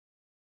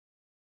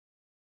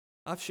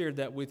 I've shared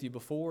that with you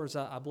before, as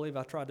I believe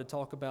I tried to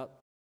talk about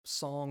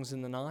songs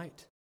in the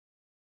night.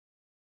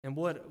 And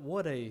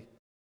what a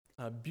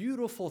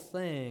beautiful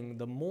thing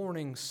the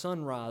morning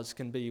sunrise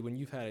can be when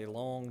you've had a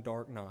long,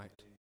 dark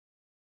night.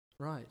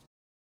 Right.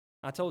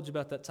 I told you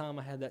about that time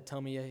I had that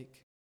tummy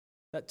ache.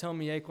 That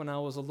tummy ache when I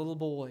was a little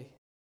boy.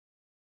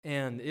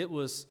 And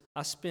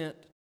I spent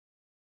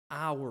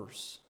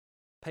hours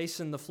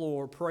pacing the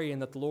floor praying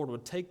that the Lord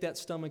would take that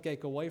stomach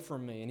ache away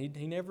from me. And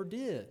He never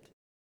did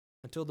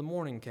until the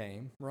morning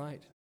came,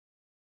 right?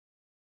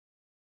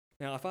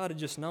 Now, if I'd have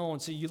just known,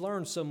 see, you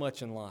learn so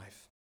much in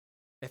life.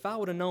 If I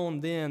would have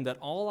known then that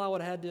all I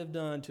would have had to have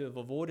done to have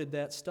avoided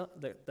that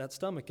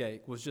stomach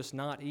ache was just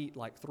not eat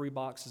like 3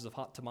 boxes of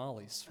hot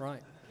tamales,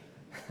 right?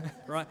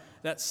 Right?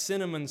 That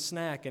cinnamon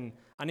snack, and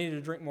I needed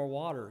to drink more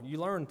water. You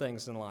learn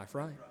things in life,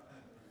 right?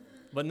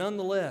 But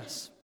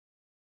nonetheless,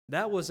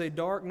 that was a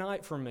dark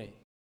night for me.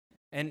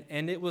 And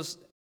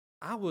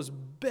I was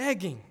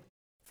begging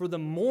for the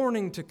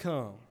morning to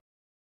come.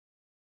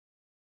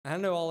 I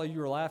know all of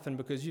you are laughing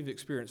because you've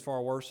experienced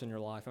far worse in your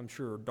life, I'm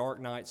sure. Dark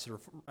nights are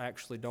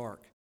actually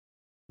dark.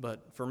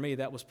 But for me,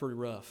 that was pretty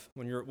rough.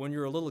 When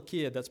you're a little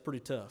kid, that's pretty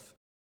tough.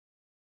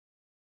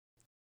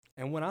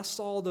 And when I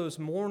saw those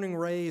morning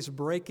rays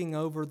breaking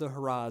over the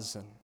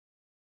horizon,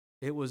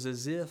 it was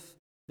as if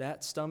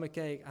that stomach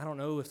ache, I don't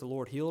know if the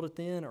Lord healed it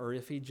then or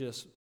if He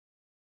just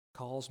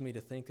caused me to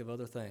think of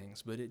other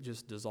things, but it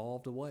just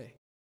dissolved away.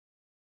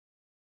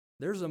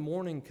 There's a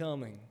morning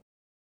coming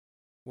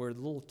where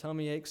the little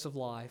tummy aches of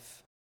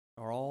life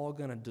are all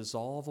going to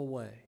dissolve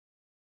away.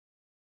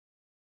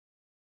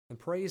 And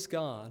praise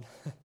God.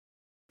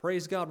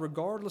 Praise God,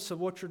 regardless of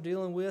what you're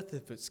dealing with,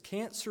 if it's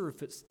cancer,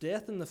 if it's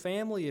death in the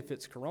family, if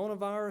it's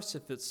coronavirus,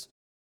 if it's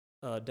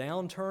a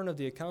downturn of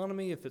the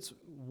economy, if it's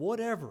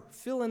whatever,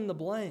 fill in the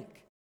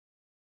blank.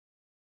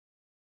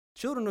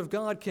 Children of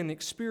God can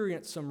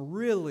experience some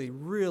really,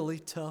 really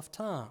tough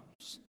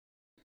times.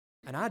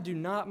 And I do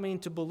not mean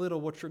to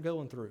belittle what you're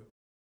going through.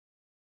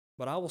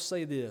 But I will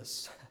say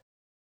this,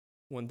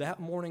 when that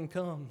morning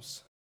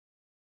comes,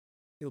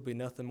 it'll be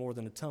nothing more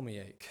than a tummy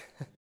ache.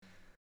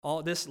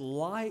 All this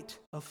light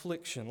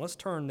affliction. Let's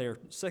turn there,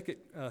 2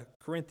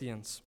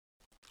 Corinthians.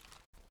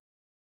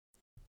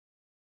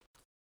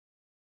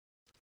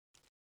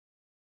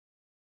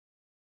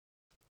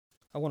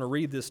 I want to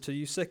read this to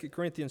you, 2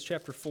 Corinthians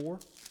chapter 4.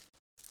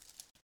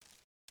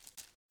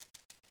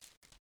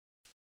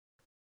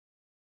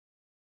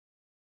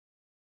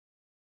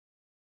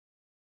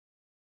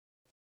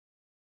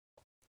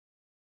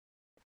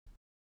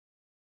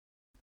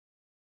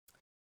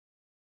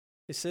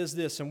 It says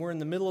this, and we're in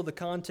the middle of the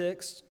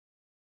context,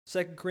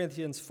 2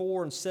 Corinthians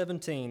 4 and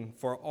 17,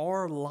 for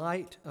our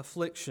light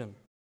affliction,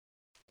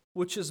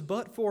 which is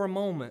but for a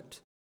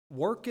moment,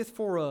 worketh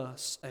for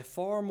us a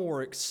far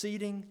more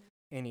exceeding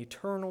and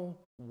eternal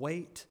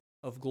weight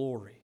of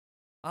glory.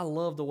 I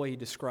love the way he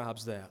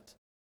describes that.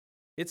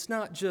 It's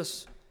not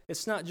just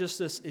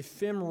this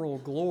ephemeral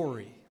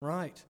glory,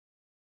 right?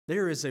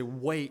 There is a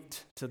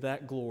weight to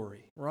that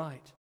glory,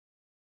 right?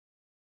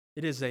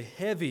 It is a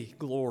heavy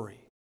glory.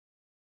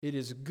 It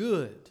is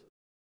good.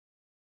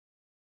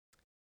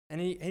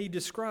 And he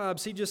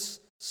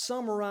just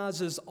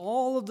summarizes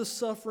all of the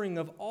suffering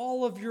of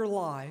all of your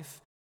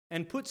life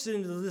and puts it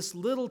into this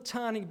little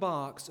tiny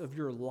box of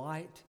your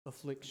light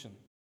affliction.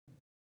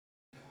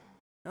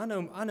 I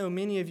know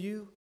many of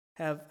you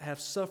have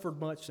suffered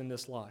much in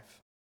this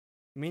life.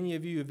 Many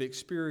of you have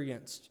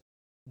experienced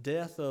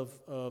death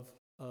of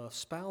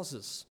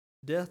spouses,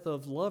 death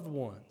of loved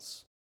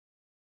ones.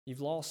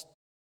 You've lost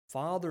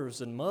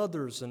fathers and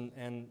mothers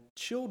and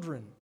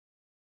children.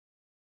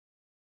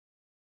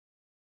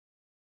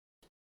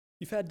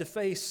 You've had to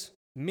face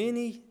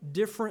many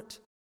different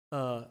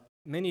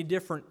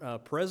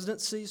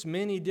presidencies,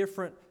 many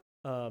different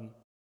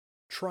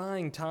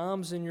trying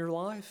times in your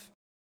life.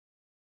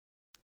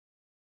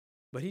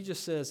 But he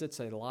just says it's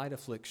a light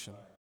affliction.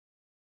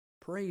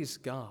 Praise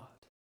God.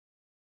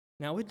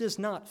 Now, it does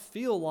not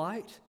feel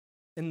light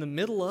in the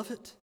middle of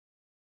it,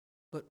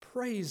 but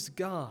praise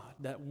God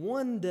that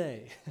one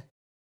day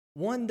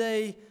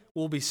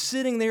we'll be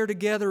sitting there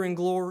together in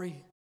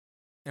glory,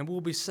 and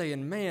we'll be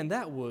saying, man,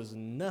 that was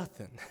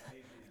nothing.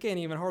 I can't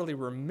even hardly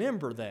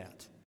remember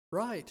that,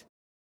 right?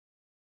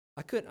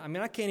 I can't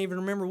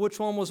even remember which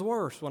one was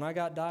worse, when I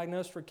got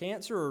diagnosed for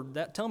cancer or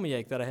that tummy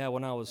ache that I had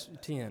when I was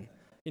 10.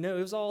 It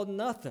was all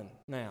nothing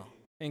now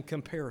in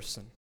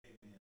comparison.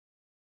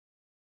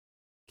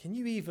 Can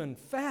you even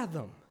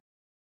fathom?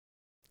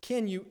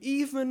 Can you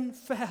even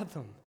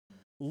fathom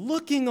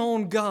looking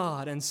on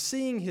God and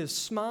seeing His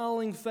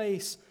smiling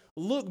face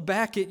look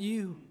back at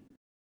you?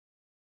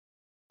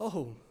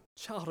 Oh,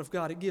 child of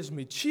God, it gives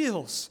me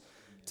chills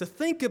to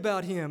think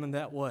about Him in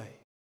that way.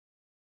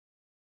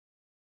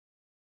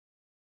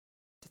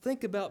 To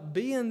think about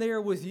being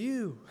there with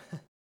you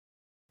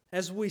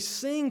as we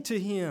sing to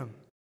Him.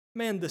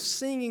 Man, the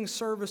singing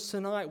service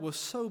tonight was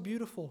so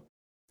beautiful.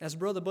 As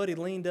Brother Buddy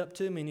leaned up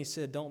to me and he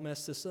said, don't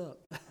mess this up.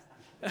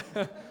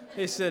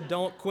 He said,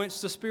 don't quench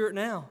the spirit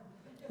now,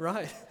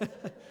 right?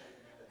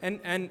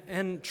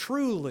 and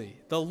truly,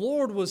 the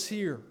Lord was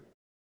here.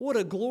 What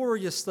a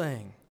glorious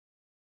thing.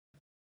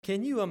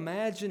 Can you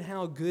imagine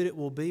how good it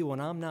will be when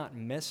I'm not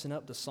messing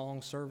up the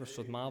song service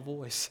with my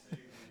voice?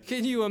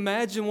 Can you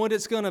imagine what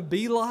it's going to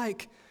be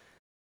like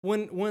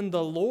when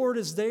the Lord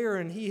is there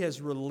and He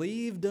has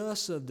relieved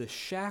us of the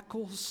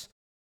shackles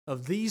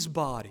of these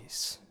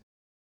bodies?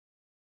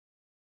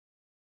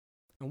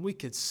 And we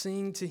could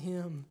sing to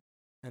Him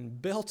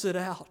and belt it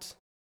out,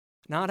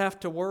 not have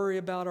to worry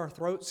about our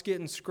throats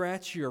getting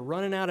scratchy or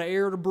running out of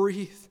air to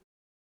breathe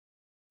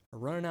or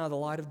running out of the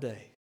light of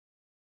day.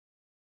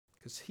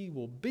 Because He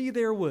will be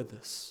there with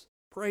us.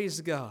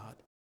 Praise God.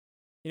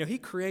 He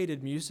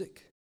created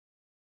music.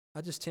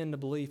 I just tend to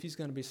believe He's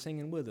going to be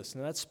singing with us.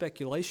 Now, that's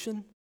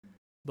speculation,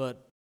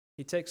 but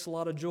He takes a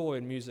lot of joy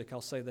in music,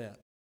 I'll say that.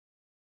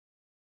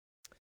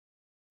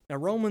 Now,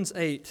 Romans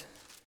 8,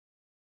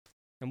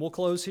 and we'll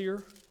close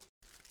here.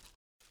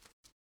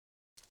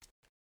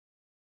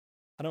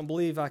 I don't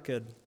believe I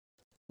could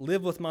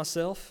live with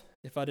myself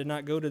if I did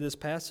not go to this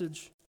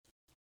passage.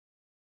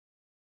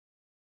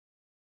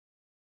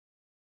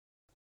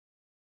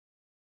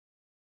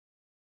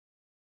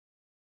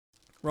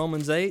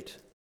 Romans 8,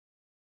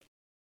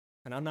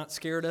 and I'm not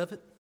scared of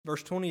it.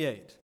 Verse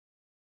 28.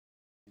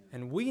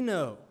 And we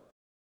know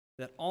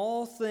that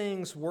all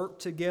things work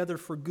together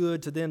for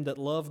good to them that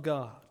love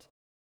God,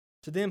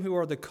 to them who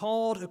are the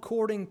called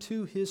according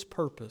to His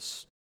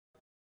purpose.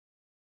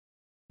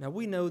 Now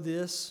we know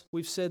this.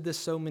 We've said this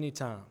so many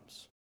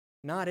times.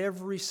 Not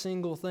every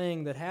single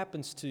thing that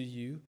happens to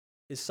you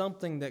is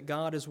something that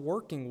God is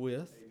working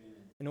with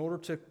in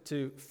order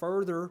to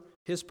further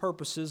His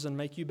purposes and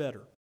make you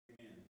better.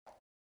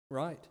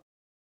 Right.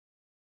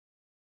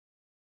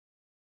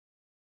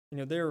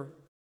 There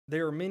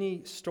are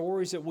many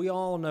stories that we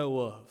all know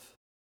of,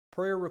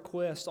 prayer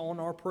requests on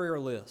our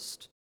prayer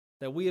list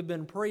that we have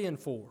been praying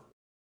for,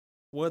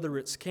 whether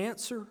it's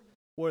cancer,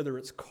 whether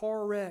it's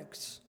car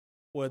wrecks,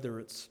 whether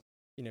it's,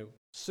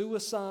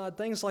 suicide,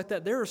 things like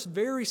that. There are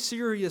very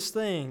serious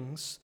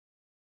things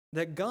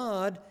that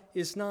God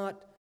is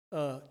not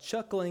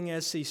chuckling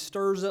as He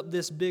stirs up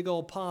this big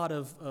old pot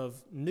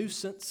of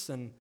nuisance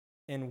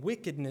and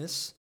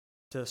wickedness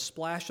to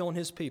splash on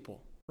His people,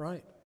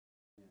 right?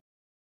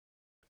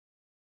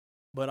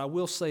 But I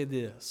will say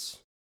this.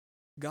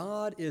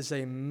 God is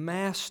a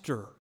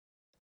master.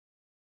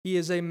 He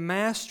is a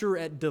master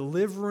at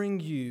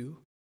delivering you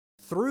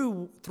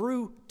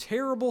through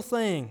terrible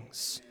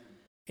things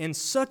in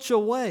such a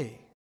way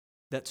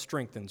that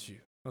strengthens you,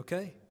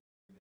 okay?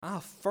 I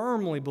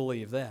firmly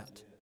believe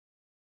that.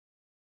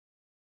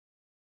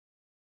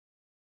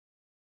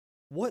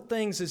 What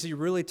things is He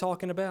really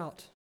talking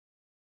about?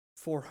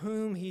 For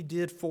whom He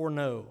did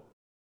foreknow,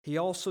 He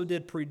also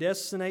did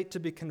predestinate to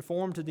be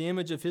conformed to the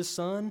image of His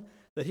Son,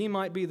 that He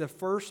might be the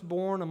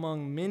firstborn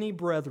among many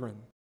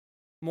brethren.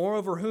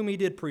 Moreover, whom He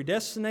did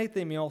predestinate,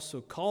 them He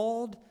also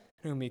called.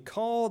 And whom He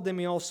called, them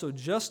He also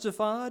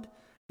justified.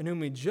 And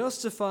whom He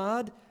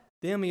justified,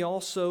 them He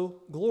also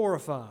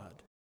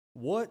glorified.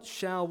 What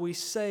shall we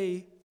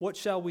say? What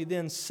shall we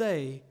then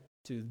say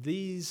to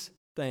these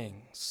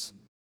things?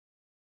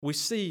 We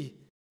see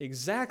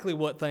exactly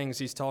what things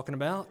He's talking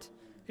about.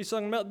 He's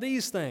talking about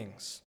these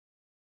things.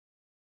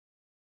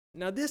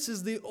 Now, this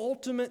is the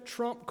ultimate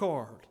trump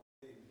card.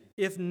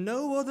 If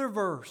no other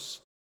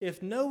verse,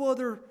 if no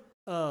other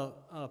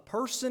a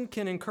person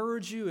can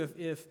encourage you,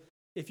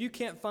 if you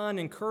can't find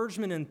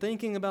encouragement in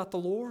thinking about the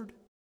Lord,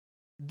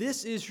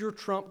 this is your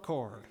trump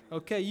card.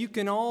 Okay, you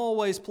can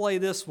always play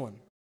this one.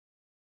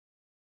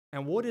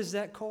 And what is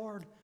that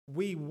card?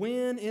 We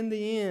win in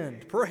the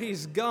end.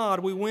 Praise God,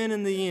 we win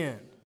in the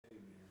end.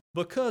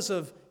 Because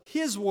of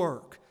His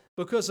work,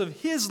 because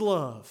of His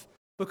love,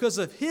 because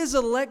of His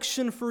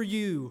election for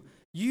you,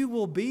 you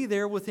will be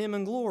there with Him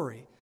in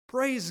glory.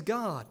 Praise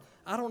God.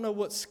 I don't know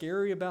what's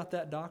scary about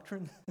that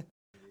doctrine.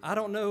 I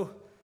don't know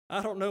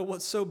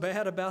what's so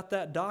bad about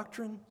that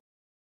doctrine.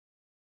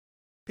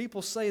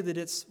 People say that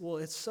it's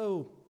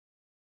so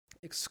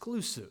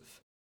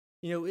exclusive.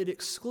 You know, it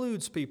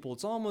excludes people.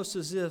 It's almost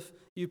as if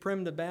you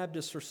Primitive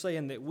Baptists are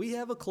saying that we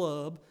have a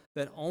club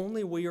that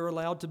only we are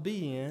allowed to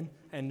be in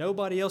and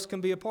nobody else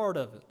can be a part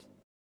of it.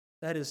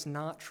 That is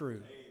not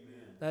true.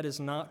 Amen. That is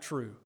not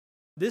true.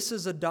 This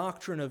is a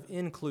doctrine of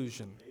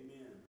inclusion.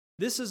 Amen.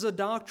 This is a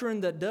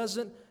doctrine that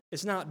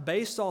it's not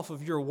based off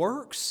of your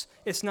works.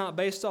 It's not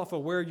based off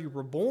of where you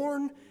were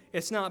born.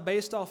 It's not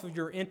based off of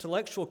your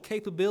intellectual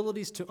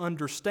capabilities to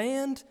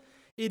understand.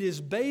 It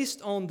is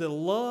based on the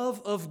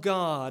love of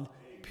God,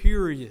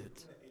 period.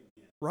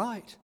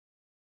 Right.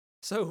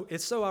 So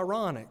it's so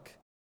ironic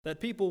that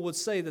people would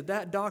say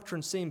that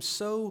doctrine seems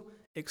so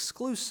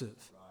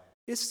exclusive.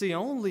 It's the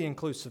only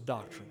inclusive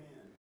doctrine.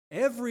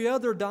 Every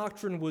other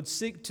doctrine would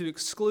seek to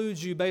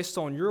exclude you based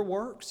on your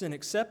works and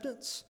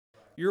acceptance,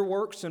 your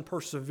works and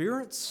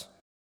perseverance,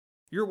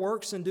 your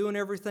works in doing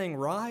everything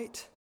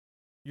right,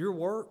 your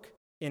work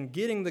in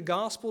getting the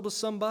gospel to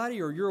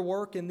somebody, or your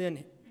work in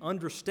then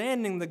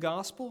understanding the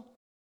gospel.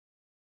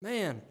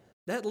 Man,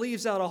 that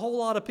leaves out a whole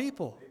lot of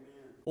people.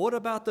 What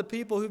about the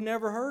people who've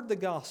never heard the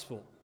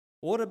gospel?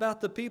 What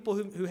about the people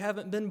who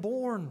haven't been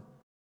born?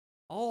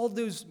 All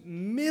those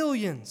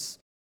millions,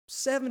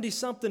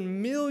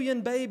 70-something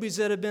million babies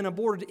that have been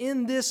aborted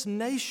in this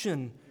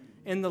nation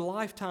in the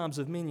lifetimes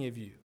of many of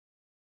you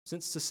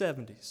since the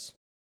 70s.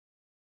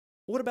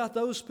 What about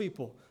those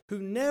people who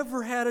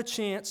never had a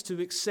chance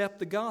to accept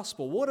the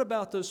gospel? What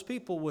about those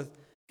people with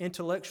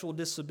intellectual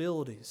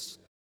disabilities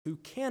who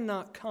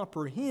cannot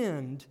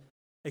comprehend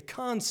a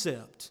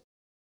concept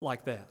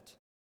like that?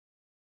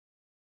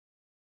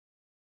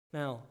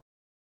 Now,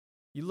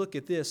 you look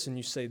at this and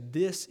you say,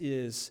 this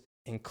is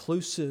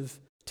inclusive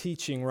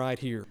teaching right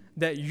here.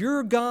 That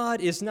your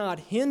God is not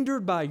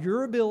hindered by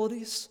your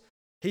abilities.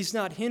 He's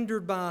not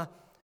hindered by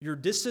your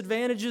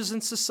disadvantages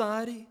in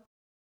society.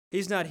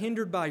 He's not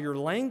hindered by your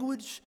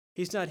language.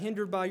 He's not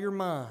hindered by your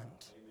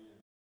mind. Amen.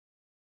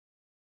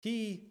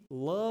 He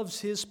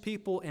loves His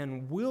people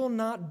and will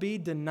not be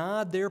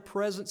denied their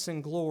presence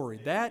and glory.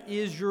 Amen. That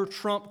is your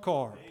trump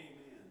card.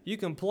 Amen. You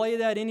can play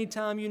that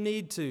anytime you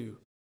need to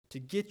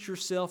get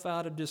yourself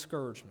out of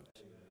discouragement.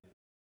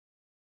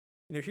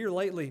 You know, here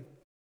lately,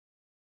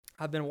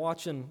 I've been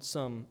watching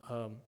some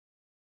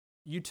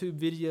YouTube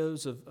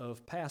videos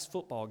of past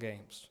football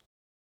games.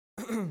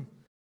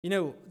 You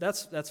know,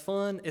 that's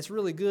fun. It's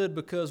really good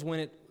because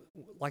when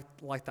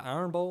like the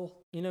Iron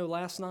Bowl, you know,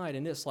 last night,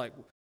 and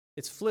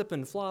it's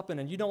flipping, flopping,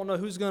 and you don't know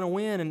who's going to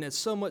win, and it's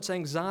so much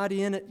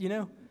anxiety in it, you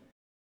know.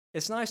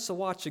 It's nice to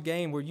watch a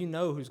game where you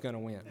know who's going to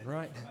win,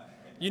 right?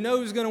 You know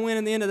who's going to win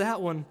in the end of that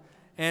one,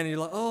 and you're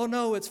like, oh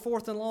no, it's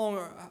 4th and long,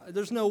 or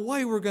there's no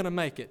way we're going to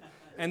make it.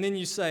 And then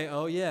you say,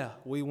 oh yeah,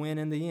 we win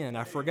in the end.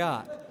 I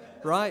forgot,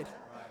 right?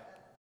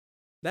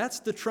 That's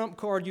the trump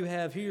card you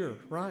have here,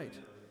 right?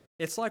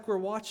 It's like we're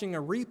watching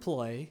a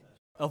replay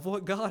of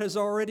what God has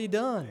already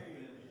done.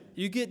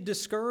 You get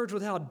discouraged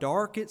with how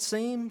dark it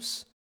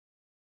seems.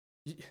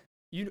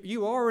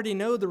 You already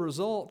know the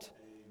result.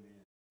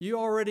 You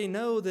already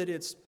know that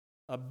it's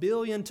 1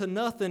 billion to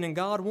nothing and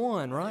God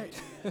won, right?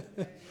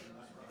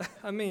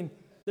 I mean,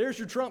 there's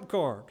your trump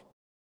card.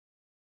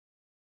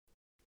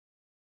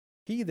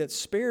 He that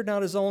spared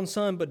not His own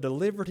Son, but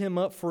delivered Him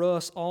up for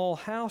us all,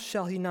 how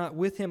shall He not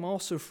with Him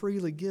also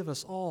freely give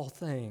us all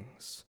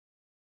things?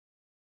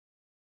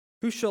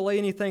 Who shall lay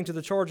anything to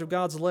the charge of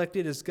God's elect?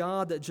 It is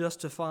God that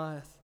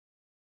justifieth.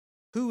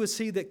 Who is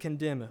he that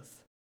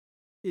condemneth?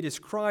 It is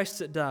Christ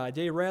that died,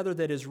 yea, rather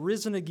that is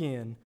risen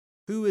again,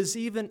 who is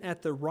even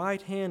at the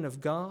right hand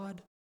of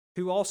God,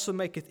 who also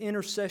maketh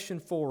intercession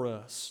for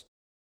us.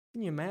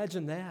 Can you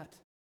imagine that?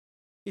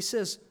 He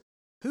says,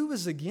 who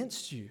is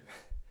against you?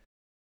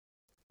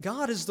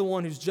 God is the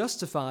one who's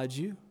justified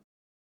you.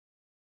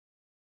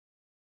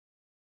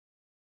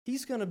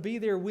 He's going to be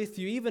there with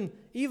you,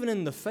 even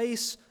in the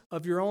face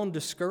of your own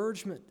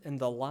discouragement and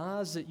the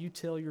lies that you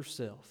tell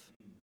yourself.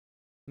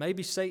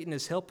 Maybe Satan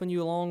is helping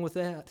you along with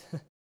that.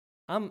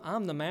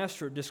 I'm the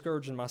master at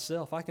discouraging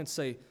myself. I can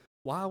say,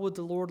 why would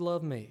the Lord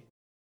love me?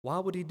 Why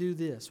would He do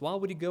this? Why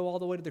would He go all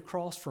the way to the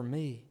cross for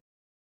me?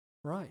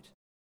 Right.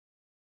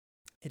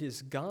 It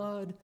is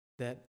God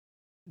that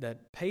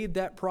paid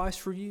that price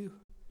for you.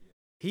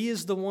 He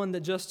is the one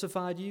that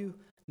justified you.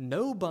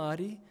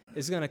 Nobody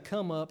is going to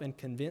come up and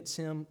convince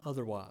Him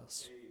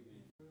otherwise.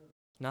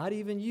 Not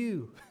even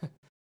you.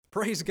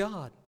 Praise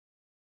God.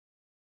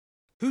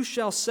 Who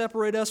shall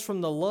separate us from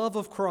the love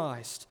of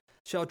Christ?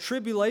 Shall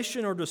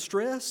tribulation or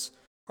distress,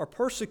 or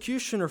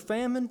persecution or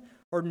famine,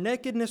 or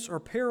nakedness or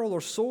peril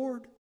or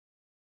sword?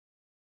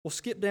 We'll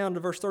skip down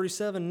to verse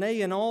 37.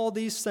 Nay, in all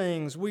these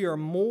things we are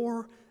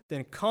more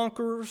than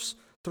conquerors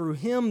through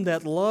him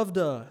that loved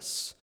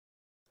us.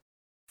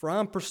 For I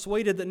am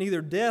persuaded that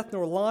neither death,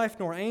 nor life,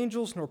 nor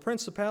angels, nor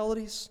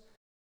principalities,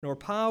 nor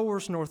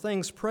powers, nor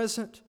things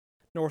present,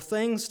 nor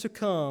things to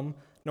come,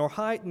 nor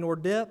height, nor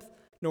depth,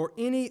 nor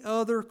any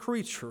other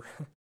creature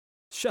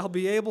shall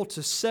be able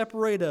to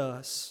separate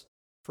us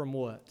from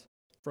what?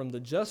 From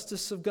the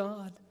justice of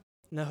God?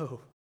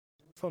 No,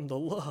 from the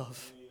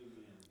love.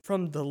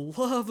 From the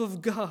love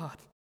of God,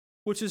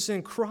 which is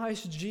in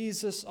Christ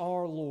Jesus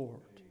our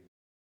Lord.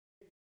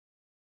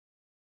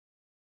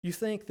 You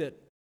think that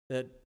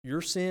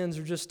your sins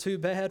are just too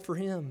bad for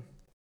Him?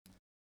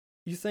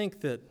 You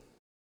think that,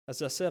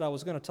 as I said, I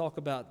was going to talk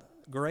about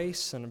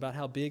grace and about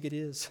how big it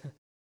is.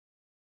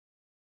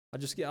 I'll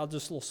just a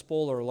little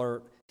spoiler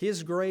alert.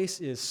 His grace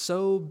is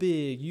so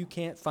big you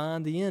can't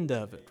find the end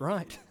of it,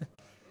 right?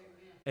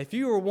 If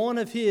you are one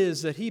of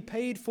His that He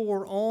paid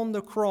for on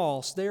the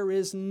cross, there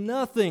is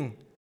nothing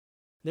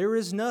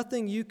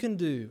you can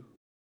do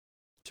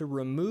to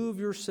remove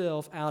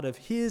yourself out of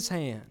His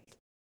hand.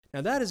 Now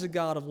that is a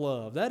God of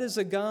love. That is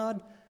a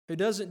God who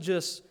doesn't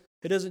just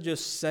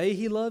say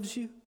He loves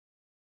you,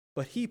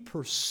 but He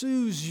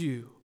pursues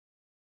you,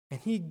 and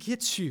He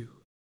gets you,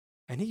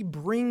 and He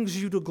brings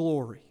you to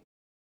glory.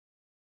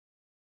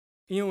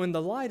 You know, in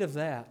the light of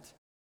that,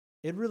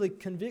 it really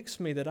convicts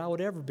me that I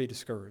would ever be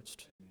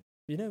discouraged.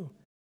 You know,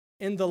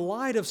 in the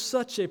light of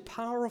such a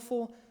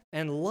powerful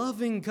and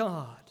loving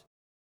God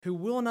who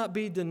will not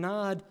be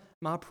denied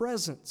my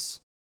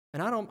presence.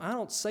 And I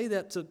don't say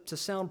that to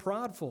sound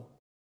prideful.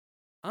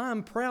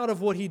 I'm proud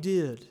of what He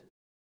did.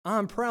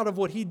 I'm proud of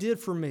what He did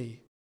for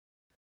me.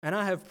 And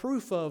I have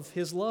proof of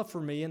His love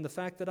for me in the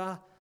fact that I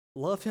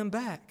love Him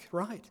back,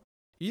 right?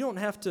 You don't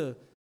have to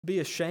be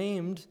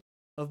ashamed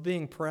of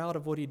being proud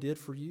of what He did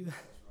for you.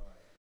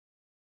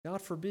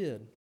 God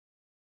forbid.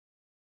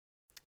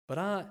 But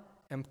I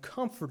am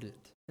comforted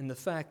in the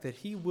fact that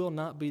He will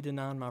not be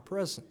denied my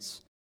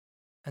presence.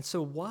 And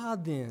so why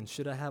then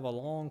should I have a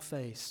long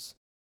face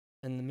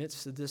in the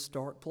midst of this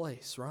dark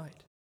place,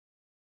 right?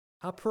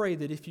 I pray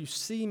that if you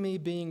see me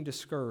being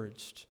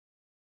discouraged,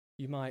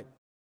 you might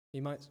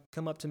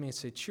come up to me and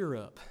say, cheer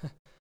up.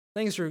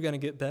 Things are going to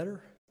get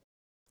better.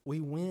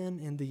 We win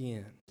in the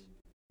end.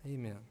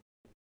 Amen.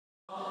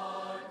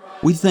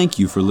 We thank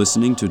you for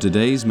listening to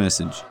today's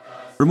message.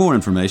 For more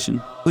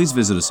information, please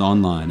visit us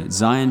online at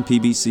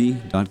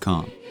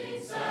zionpbc.com.